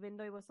 And even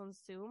though it was on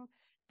Zoom,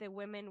 the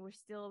women were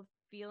still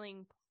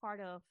feeling part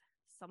of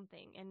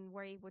something and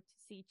were able to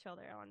see each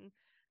other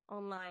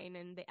online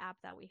and the app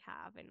that we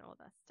have and all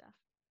that stuff.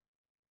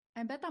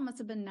 I bet that must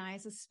have been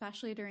nice,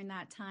 especially during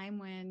that time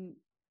when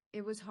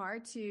it was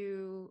hard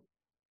to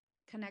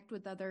connect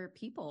with other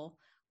people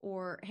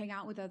or hang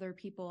out with other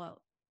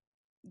people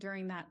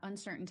during that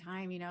uncertain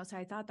time, So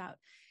I thought that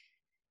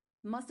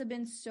must have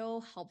been so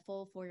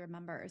helpful for your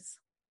members.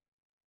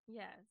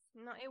 Yes,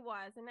 no, it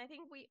was. And I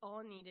think we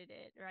all needed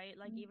it, right?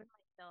 Like even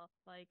myself,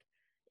 like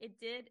it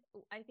did.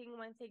 I think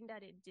one thing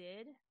that it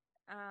did,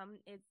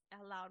 it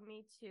allowed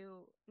me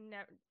to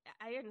never,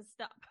 I didn't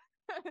stop.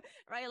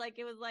 Right? Like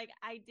it was like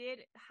I did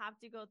have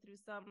to go through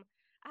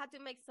I had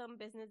to make some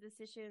business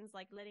decisions,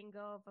 like letting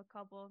go of a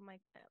couple of my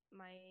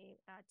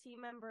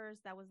team members.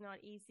 That was not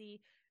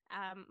easy.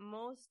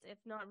 Most, if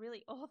not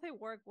really, all the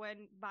work went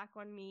back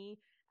on me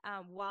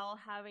while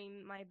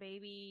having my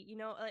baby,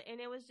 and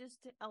it was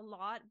just a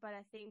lot. But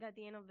I think at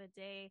the end of the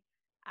day,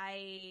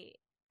 I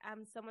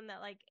am someone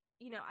that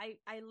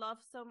I love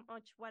so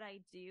much what I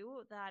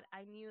do that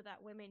I knew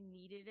that women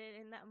needed it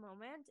in that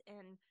moment.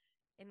 And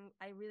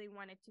I really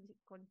wanted to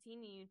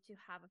continue to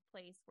have a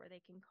place where they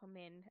can come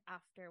in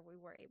after we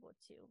were able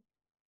to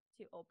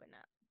open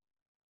up.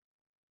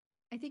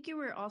 I think you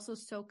were also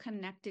so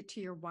connected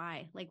to your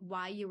why, like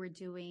why you were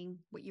doing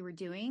what you were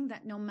doing,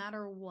 that no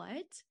matter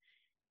what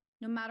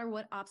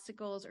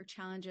obstacles or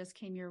challenges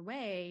came your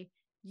way,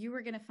 you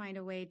were going to find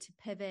a way to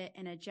pivot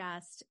and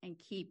adjust and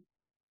keep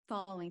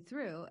following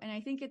through. And I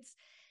think it's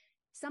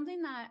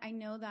something that I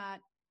know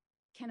that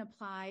can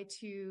apply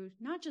to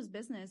not just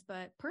business,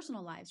 but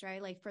personal lives, right?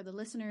 Like for the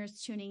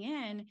listeners tuning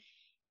in,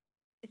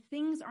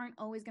 things aren't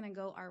always going to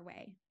go our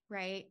way,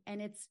 right?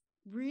 And it's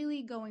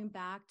really going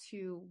back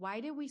to why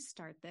did we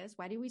start this?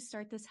 Why did we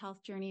start this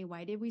health journey?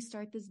 Why did we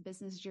start this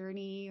business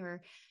journey?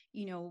 Or,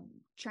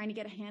 trying to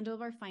get a handle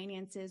of our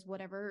finances,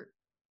 whatever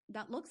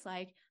that looks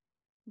like,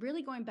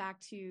 really going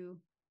back to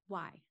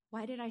why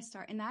did I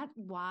start? And that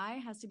why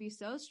has to be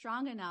so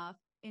strong enough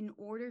in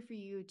order for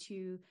you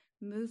to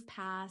move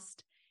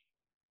past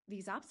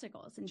these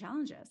obstacles and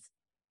challenges.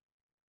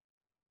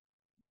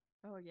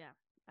 Oh yeah,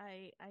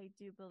 I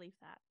do believe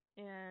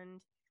that.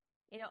 And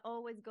it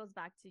always goes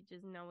back to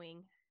just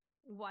knowing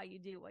why you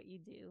do what you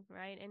do,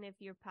 right? And if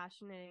you're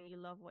passionate and you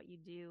love what you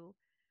do,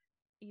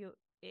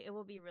 it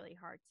will be really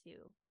hard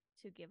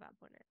to give up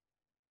on it.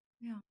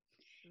 Yeah.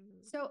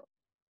 Mm-hmm. So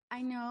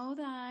I know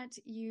that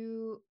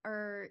you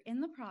are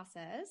in the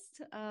process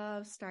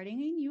of starting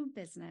a new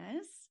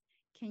business.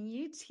 Can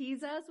you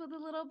tease us with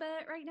a little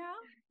bit right now?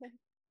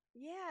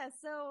 Yeah.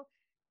 So,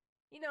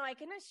 I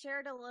kind of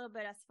shared a little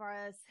bit as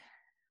far as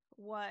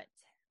what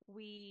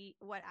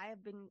I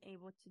have been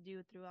able to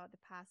do throughout the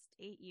past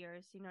 8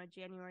 years.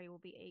 January will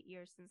be 8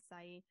 years since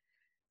I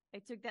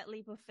took that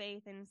leap of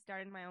faith and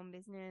started my own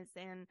business.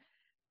 And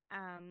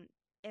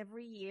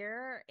every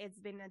year it's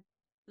been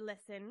a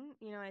lesson,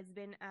 it's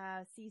been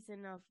a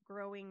season of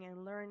growing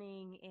and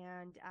learning.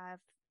 And I've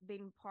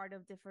been part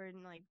of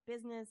different like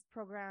business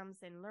programs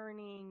and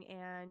learning.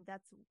 And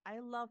I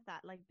love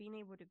that, like being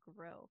able to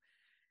grow.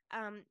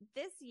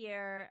 This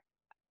year,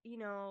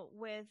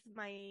 with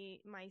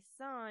my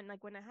son,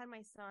 like when I had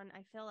my son,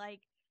 I feel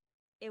like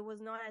it was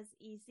not as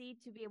easy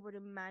to be able to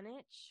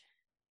manage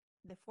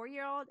the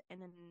 4-year-old and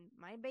then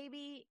my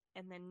baby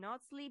and then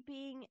not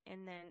sleeping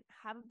and then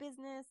have a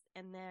business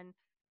and then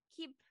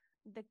keep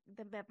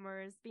the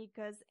members,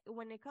 because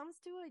when it comes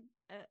to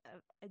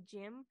a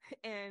gym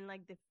and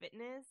like the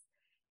fitness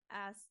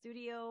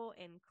studio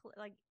and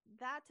like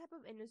that type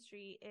of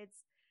industry,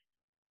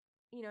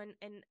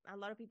 and a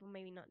lot of people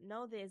maybe not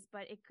know this,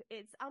 but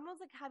it's almost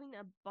like having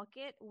a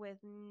bucket with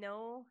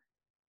no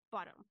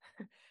bottom.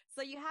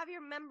 So you have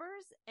your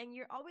members and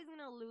you're always going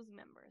to lose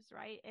members,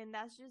 right? And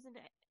that's just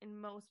in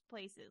most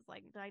places,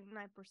 like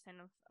 99%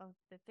 of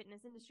the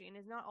fitness industry. And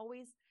it's not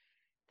always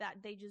that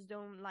they just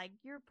don't like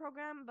your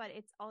program, but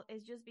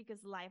it's just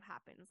because life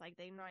happens. Like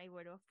they're not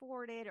able to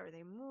afford it, or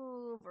they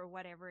move, or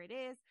whatever it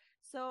is.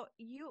 So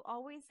you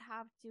always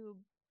have to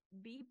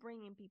be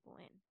bringing people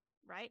in,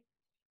 right?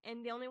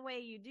 And the only way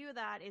you do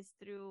that is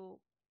through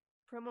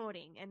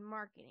promoting and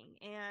marketing.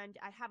 And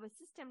I have a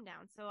system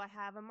down. So I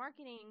have a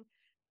marketing,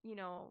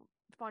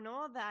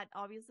 funnel that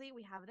obviously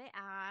we have the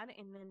ad,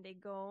 and then they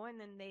go and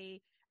then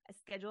they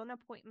schedule an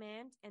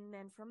appointment. And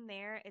then from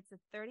there, it's a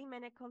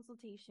 30-minute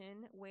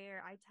consultation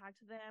where I talk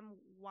to them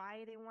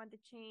why they want to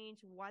change,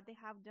 what they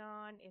have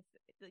done, if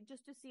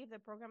just to see if the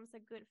program is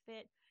a good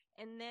fit.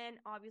 And then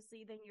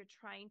obviously then you're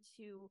trying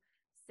to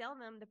sell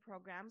them the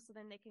program so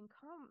then they can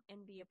come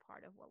and be a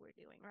part of what we're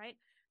doing, right?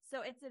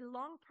 So it's a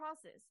long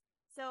process.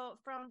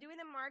 So from doing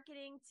the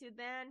marketing to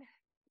then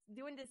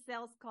doing the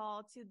sales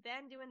call to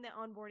then doing the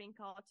onboarding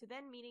call to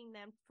then meeting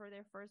them for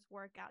their first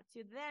workout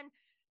to then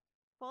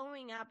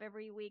following up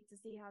every week to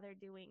see how they're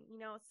doing,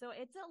 so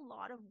it's a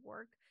lot of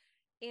work.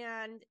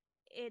 And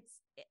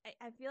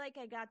I feel like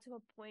I got to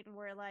a point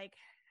where like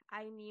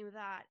I knew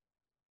that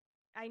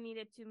I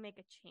needed to make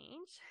a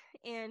change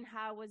in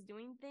how I was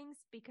doing things,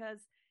 because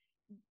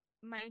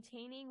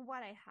maintaining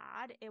what I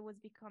had, it was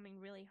becoming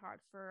really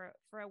hard for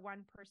a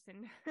one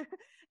person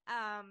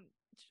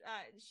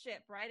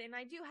ship, right? And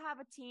I do have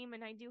a team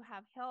and I do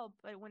have help,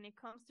 but when it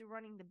comes to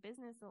running the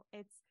business,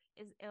 it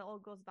all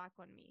goes back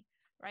on me,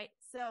 right?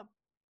 So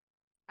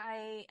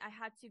I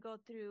had to go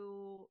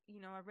through,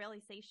 a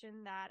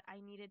realization that I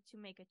needed to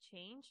make a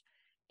change.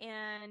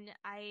 And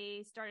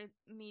I started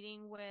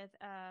meeting with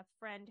a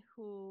friend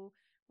who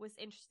was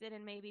interested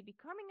in maybe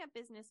becoming a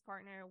business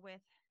partner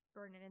with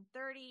Burn It in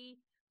 30.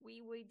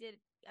 We did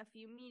a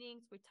few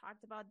meetings. We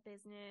talked about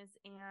business,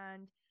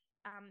 and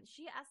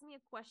she asked me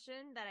a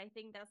question that I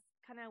think that's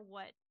kind of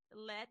what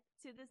led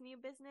to this new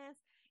business.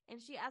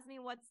 And she asked me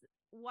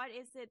what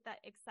is it that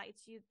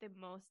excites you the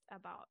most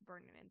about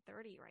Burn It in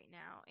 30 right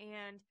now?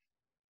 And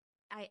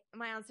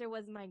my answer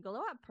was my glow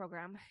up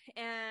program.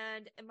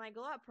 And my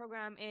glow up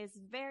program is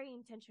very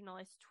intentional.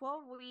 It's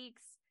 12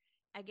 weeks.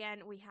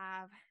 Again, we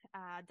have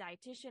a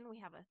dietitian, we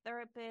have a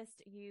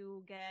therapist.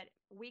 You get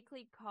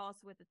weekly calls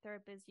with a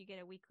therapist, you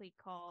get a weekly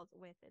calls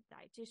with a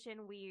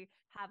dietitian. We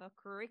have a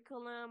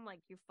curriculum, like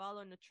you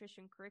follow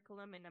nutrition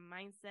curriculum and a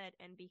mindset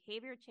and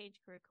behavior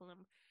change curriculum.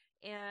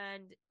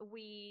 And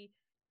we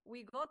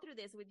go through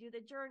this. We do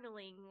the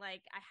journaling.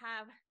 Like I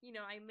have,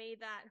 I made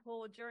that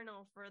whole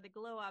journal for the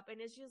glow up,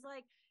 and it's just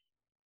like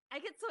I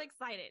get so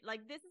excited.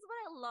 Like this is what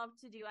I love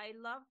to do. I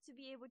love to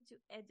be able to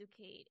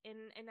educate,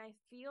 and I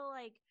feel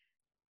like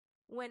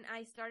when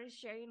I started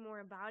sharing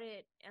more about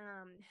it,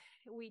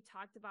 we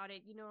talked about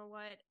it. You know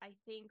what? I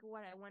think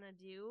what I want to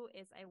do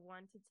is I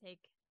want to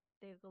take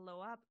the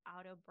glow up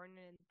out of Burn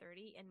It in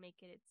 30 and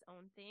make it its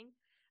own thing.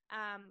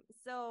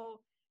 So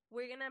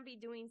we're going to be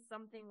doing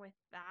something with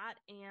that,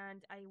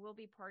 and I will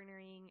be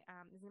partnering.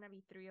 There's going to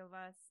be 3 of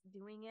us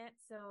doing it.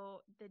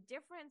 So the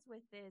difference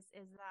with this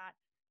is that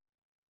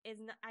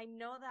I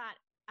know that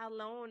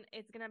alone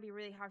it's going to be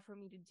really hard for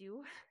me to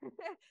do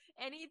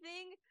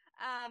anything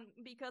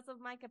because of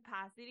my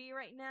capacity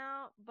right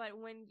now. But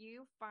when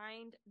you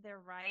find the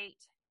right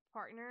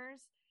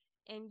partners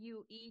and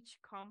you each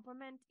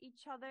complement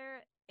each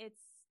other,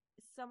 it's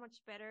so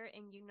much better.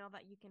 And you know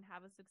that you can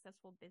have a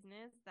successful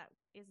business that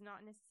is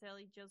not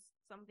necessarily just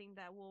something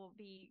that will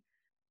be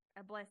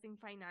a blessing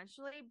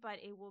financially, but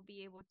it will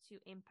be able to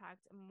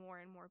impact more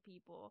and more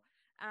people.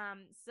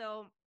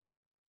 So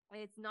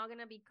it's not going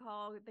to be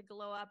called the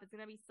glow up. It's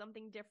going to be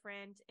something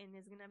different, and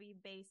it's going to be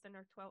based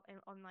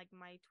on like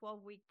my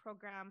 12-week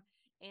program.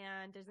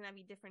 And there's going to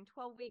be different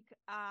 12-week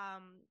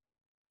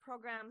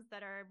programs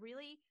that are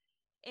really,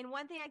 and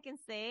one thing I can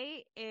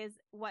say is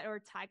what our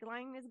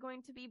tagline is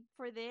going to be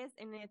for this.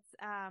 And it's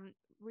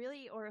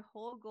really our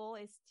whole goal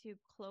is to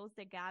close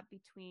the gap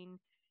between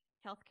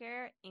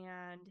healthcare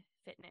and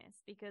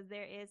fitness, because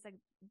there is a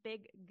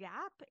big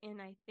gap.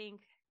 And I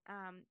think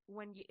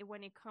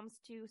when it comes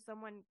to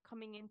someone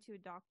coming into a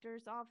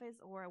doctor's office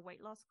or a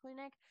weight loss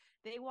clinic,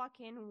 they walk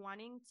in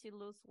wanting to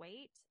lose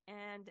weight,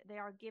 and they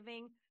are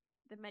giving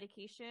the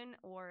medication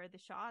or the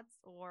shots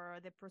or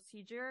the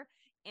procedure,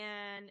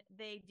 and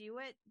they do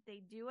it,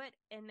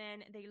 and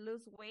then they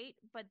lose weight,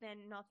 but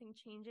then nothing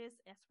changes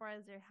as far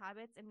as their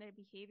habits and their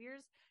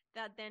behaviors,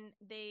 that then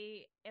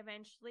they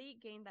eventually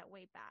gain that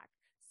weight back.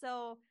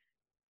 So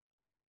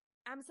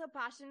I'm so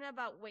passionate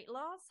about weight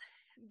loss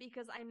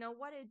because I know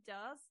what it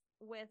does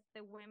with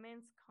the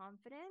women's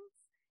confidence.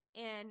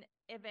 And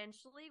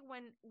eventually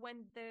when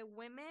the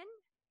women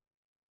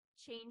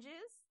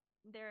changes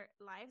their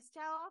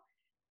lifestyle,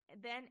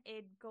 then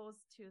it goes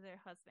to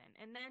their husband,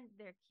 and then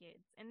their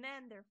kids, and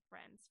then their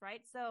friends,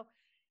 right? So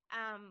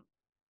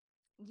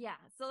Yeah.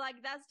 So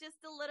like that's just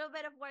a little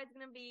bit of what it's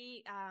gonna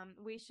be.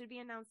 We should be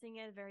announcing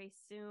it very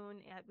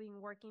soon. I've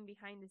been working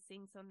behind the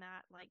scenes on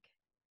that like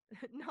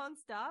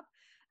nonstop.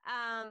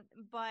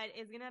 But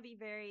it's gonna be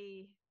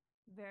very,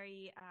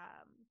 very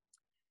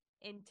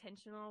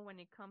intentional when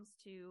it comes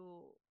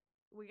to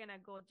we're gonna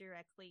go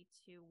directly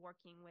to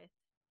working with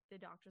the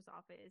doctor's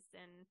office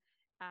and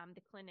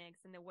the clinics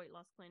and the weight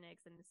loss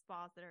clinics and the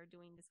spas that are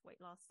doing this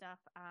weight loss stuff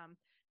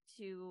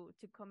to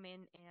come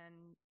in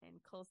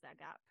and close that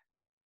gap.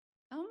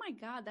 Oh my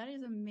God, that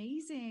is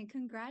amazing.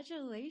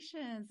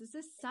 Congratulations. This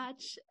is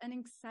such an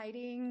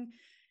exciting,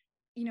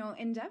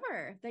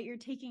 endeavor that you're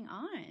taking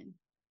on.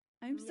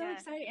 I'm so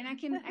Yes. excited. And I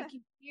can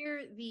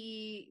hear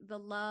the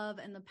love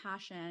and the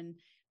passion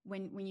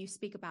when you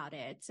speak about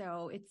it.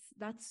 So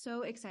that's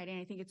so exciting.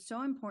 I think it's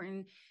so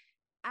important.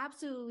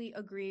 Absolutely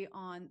agree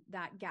on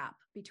that gap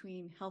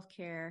between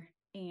healthcare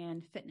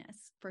and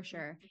fitness for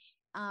sure.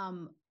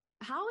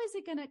 How is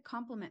it going to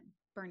complement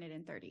Burn It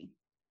in 30?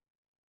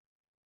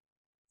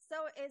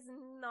 So it's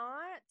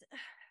not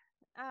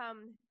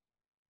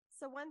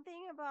so one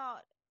thing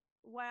about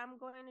what I'm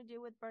going to do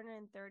with Burner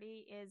in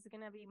 30 is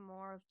going to be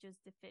more of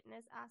just the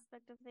fitness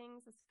aspect of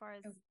things as far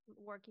as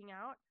working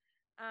out.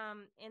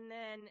 And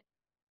then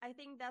I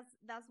think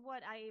that's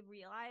what I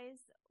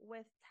realized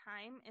with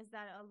time is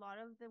that a lot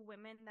of the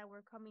women that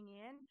were coming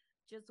in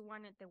just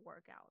wanted the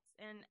workouts.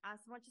 And as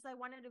much as I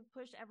wanted to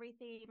push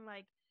everything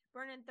like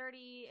Burn in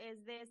 30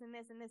 is this and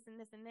this and this and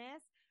this and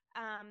this,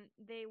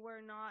 they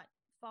were not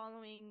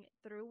following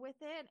through with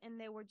it and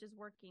they were just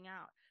working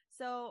out.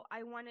 So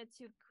I wanted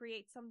to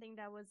create something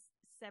that was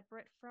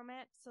separate from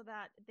it so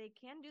that they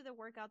can do the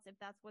workouts if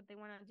that's what they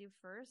want to do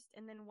first.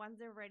 And then once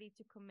they're ready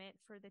to commit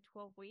for the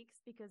 12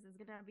 weeks, because it's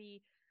going to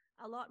be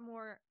a lot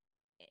more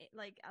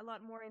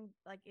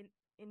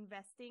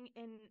investing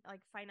in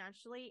like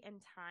financially and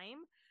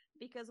time,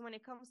 because when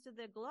it comes to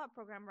the glow up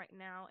program right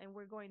now, and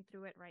we're going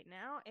through it right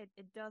now,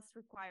 it does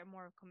require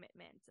more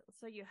commitment.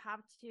 So you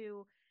have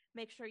to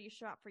make sure you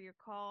show up for your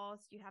calls.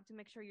 You have to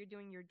make sure you're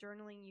doing your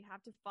journaling. You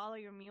have to follow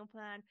your meal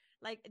plan.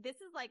 Like this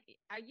is like,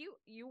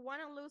 you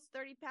want to lose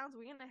 30 pounds?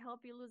 We're going to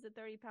help you lose the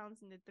 30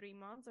 pounds in the 3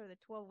 months or the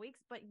 12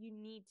 weeks, but you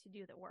need to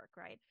do the work,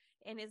 right?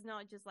 And it's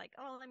not just like,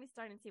 oh, let me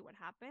start and see what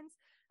happens.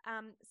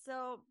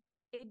 So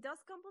it does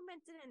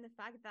complement it in the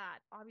fact that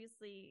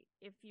obviously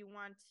if you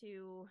want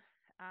to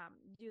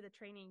do the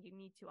training, you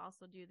need to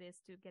also do this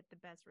to get the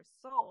best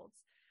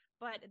results.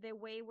 But the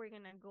way we're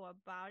going to go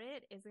about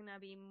it is going to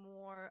be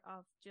more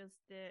of just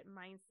the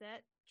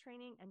mindset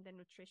training and the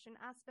nutrition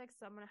aspects.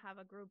 So I'm going to have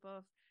a group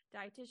of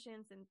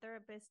dietitians and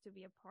therapists to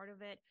be a part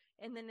of it.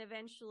 And then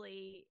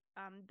eventually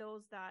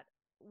those that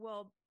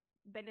will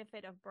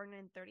benefit of Burn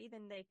in 30,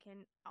 then they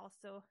can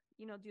also,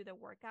 do the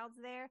workouts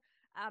there.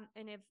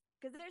 And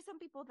because there's some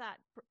people that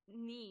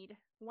need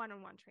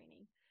one-on-one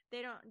training.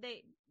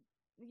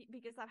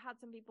 Because I've had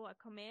some people that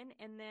come in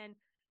and then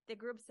the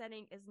group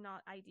setting is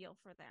not ideal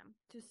for them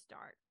to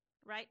start,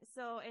 right?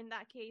 So in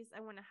that case,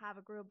 I want to have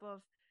a group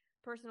of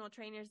personal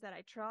trainers that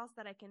I trust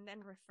that I can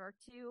then refer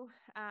to,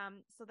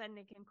 so then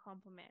they can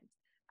complement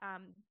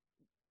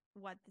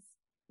what this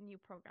new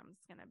program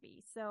is going to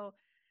be. So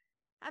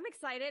I'm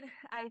excited.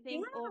 I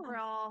think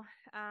overall,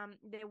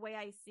 the way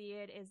I see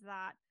it is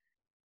that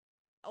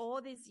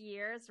all these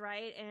years,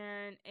 right?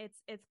 And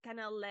it's kind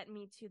of led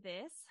me to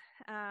this,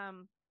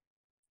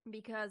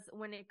 because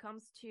when it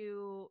comes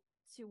to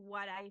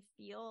what I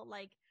feel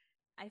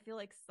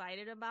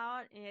excited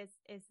about is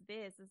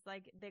this. It's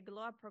like the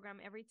glow up program.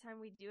 Every time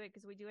we do it,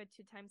 because we do it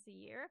 2 times a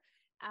year,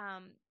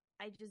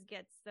 I just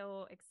get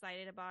so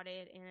excited about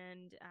it.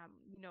 And,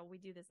 we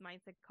do this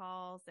mindset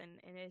calls and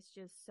it's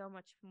just so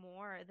much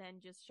more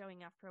than just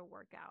showing up for a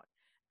workout.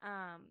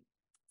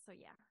 So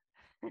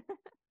yeah.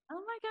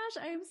 Oh my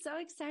gosh, I am so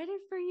excited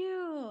for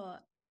you.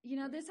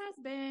 This has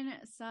been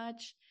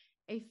such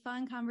a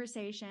fun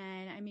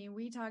conversation. I mean,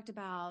 we talked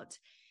about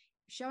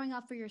showing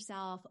up for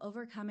yourself,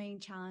 overcoming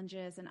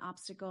challenges and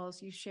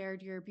obstacles. You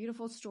shared your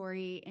beautiful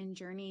story and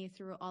journey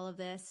through all of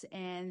this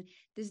and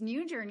this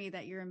new journey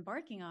that you're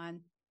embarking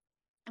on.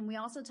 And we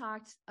also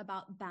talked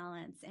about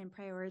balance and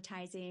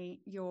prioritizing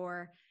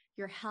your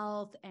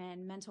health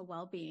and mental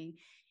well-being.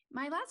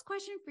 My last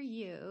question for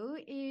you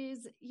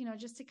is,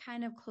 just to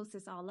kind of close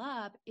this all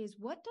up, is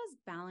what does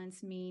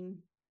balance mean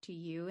to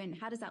you and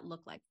how does that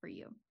look like for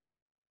you?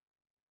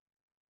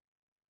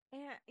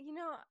 And,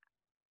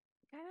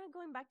 kind of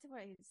going back to what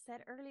I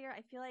said earlier,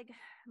 I feel like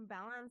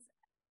balance,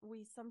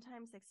 we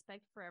sometimes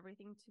expect for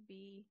everything to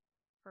be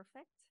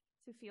perfect,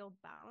 to feel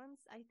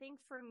balanced. I think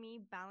for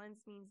me,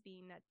 balance means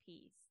being at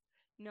peace,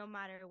 no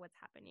matter what's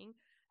happening.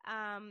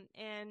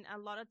 And a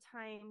lot of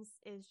times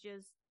is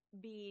just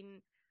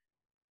being,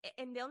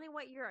 and the only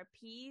way you're at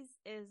peace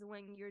is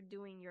when you're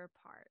doing your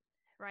part,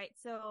 right?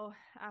 So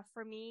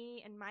for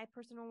me and my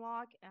personal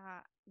walk,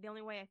 the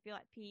only way I feel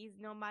at peace,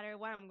 no matter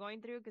what I'm going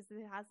through, because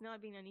it has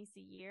not been an easy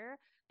year,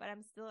 but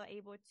I'm still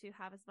able to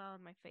have a smile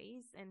on my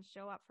face and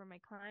show up for my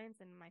clients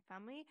and my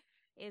family,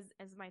 is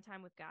my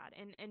time with God,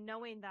 and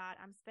knowing that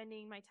I'm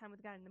spending my time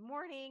with God in the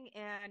morning,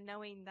 and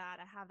knowing that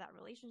I have that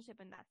relationship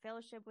and that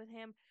fellowship with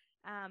him,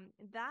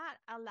 that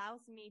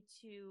allows me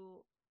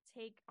to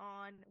take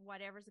on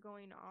whatever's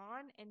going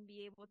on and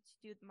be able to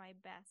do my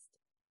best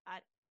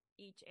at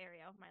each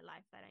area of my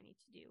life that I need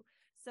to do.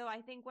 So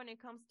I think when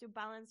it comes to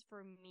balance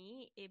for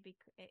me,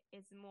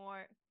 it's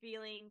more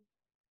feeling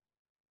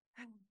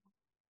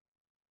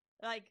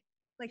like,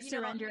 Like you know,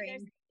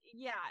 surrendering.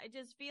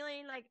 just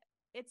feeling like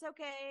it's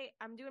okay.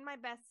 I'm doing my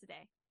best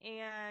today,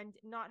 and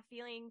not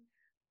feeling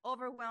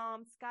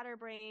overwhelmed,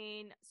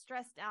 scatterbrained,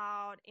 stressed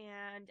out,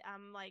 and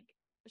I'm like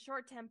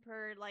short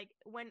tempered. Like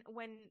when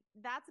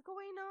that's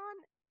going on,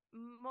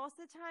 most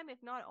of the time,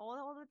 if not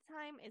all the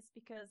time, it's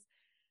because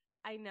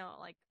I know,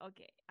 like,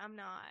 okay, I'm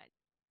not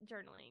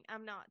journaling.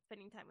 I'm not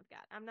spending time with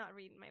God. I'm not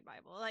reading my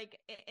Bible. Like,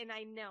 and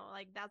I know,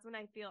 like, that's when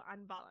I feel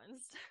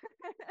unbalanced.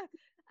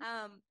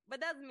 But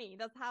that's me.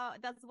 That's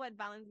what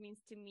balance means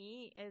to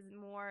me, is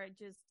more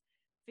just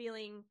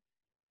feeling,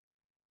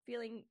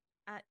 feeling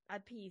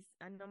at peace,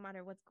 and no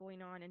matter what's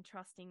going on, and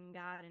trusting in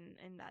God,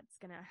 and that's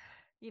gonna,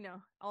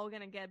 all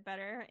gonna get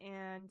better.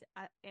 And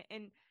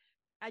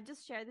I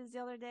just shared this the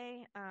other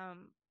day,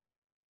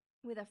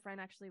 with a friend.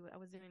 Actually, I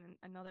was doing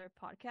another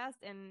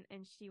podcast, and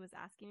she was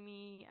asking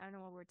me, I don't know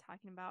what we're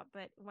talking about,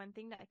 but one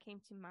thing that came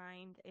to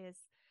mind is,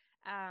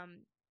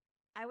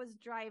 I was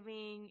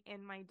driving,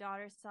 and my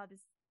daughter saw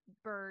these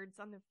birds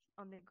on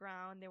the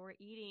ground. They were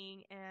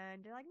eating,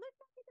 and they're like, look,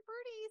 the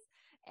birdies.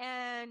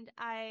 And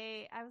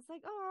I was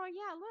like, oh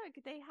yeah,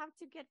 look, they have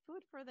to get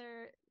food for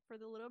the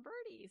little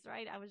birdies,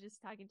 right? I was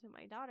just talking to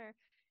my daughter,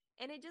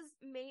 and it just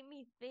made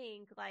me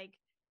think, like,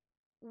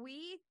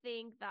 we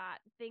think that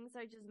things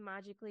are just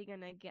magically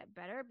gonna get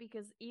better,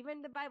 because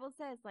even the Bible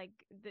says, like,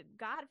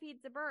 God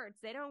feeds the birds.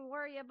 They don't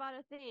worry about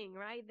a thing,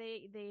 right?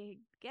 They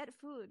get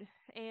food,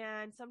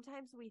 and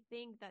sometimes we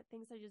think that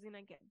things are just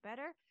gonna get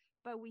better,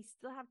 but we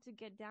still have to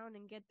get down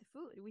and get the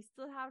food. We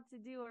still have to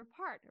do our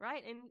part,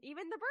 right? And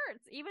even the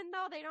birds, even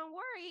though they don't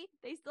worry,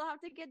 they still have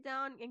to get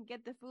down and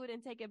get the food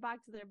and take it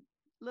back to their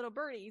little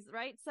birdies,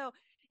 right? So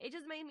it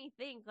just made me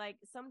think, like,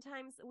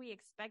 sometimes we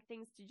expect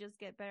things to just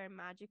get better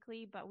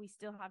magically, but we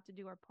still have to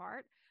do our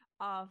part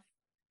of,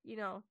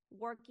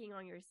 working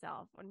on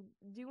yourself, on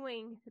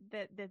doing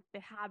the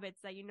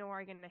habits that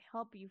are going to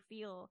help you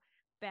feel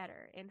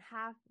better and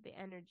have the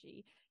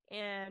energy.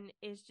 And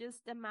it's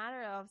just a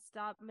matter of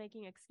stop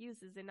making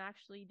excuses and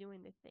actually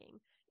doing the thing.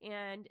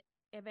 And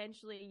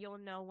eventually you'll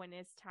know when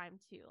it's time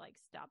to, like,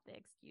 stop the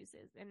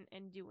excuses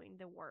and doing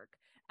the work.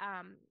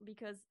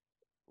 Because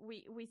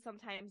we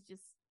sometimes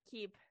just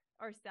keep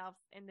ourselves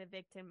in the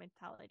victim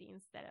mentality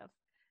instead of,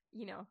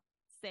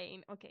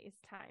 saying, okay,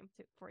 it's time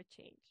for a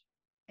change.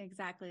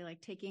 Exactly.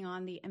 Like taking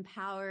on the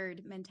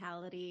empowered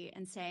mentality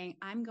and saying,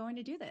 I'm going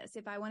to do this.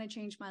 If I want to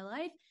change my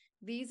life,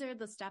 these are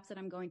the steps that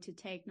I'm going to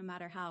take, no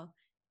matter how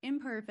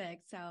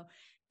imperfect. So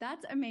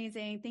that's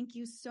amazing. Thank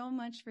you so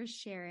much for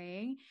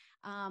sharing.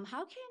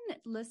 How can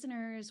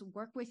listeners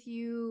work with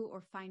you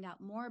or find out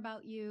more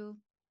about you?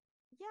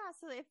 Yeah.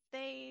 So if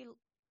they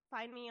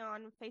find me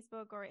on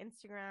Facebook or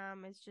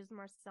Instagram, it's just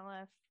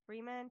Marcela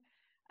Freeman.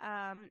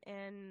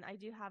 And I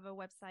do have a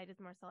website, it's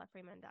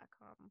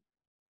marcelafreeman.com.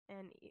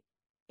 And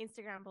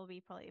Instagram will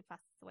be probably the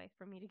fastest way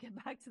for me to get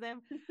back to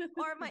them.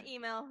 Or my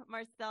email,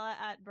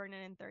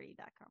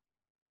 marcela@burnin30.com.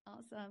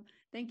 Awesome.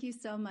 Thank you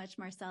so much,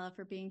 Marcela,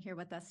 for being here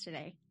with us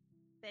today.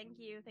 Thank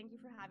you. Thank you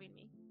for having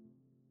me.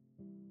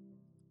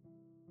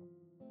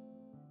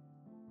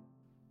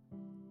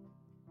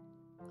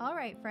 All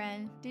right,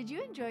 friend, did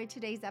you enjoy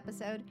today's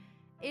episode?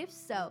 If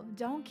so,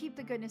 don't keep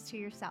the goodness to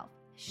yourself.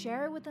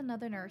 Share it with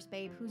another nurse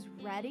babe who's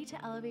ready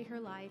to elevate her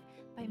life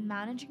by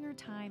managing her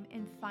time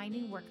and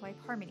finding work-life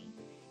harmony.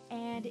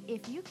 And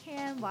if you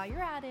can, while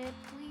you're at it,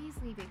 please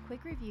leave a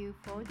quick review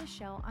for the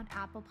show on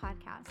Apple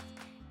Podcasts.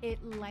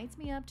 It lights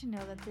me up to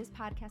know that this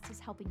podcast is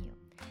helping you.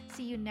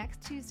 See you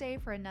next Tuesday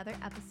for another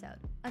episode.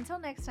 Until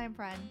next time,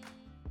 friend.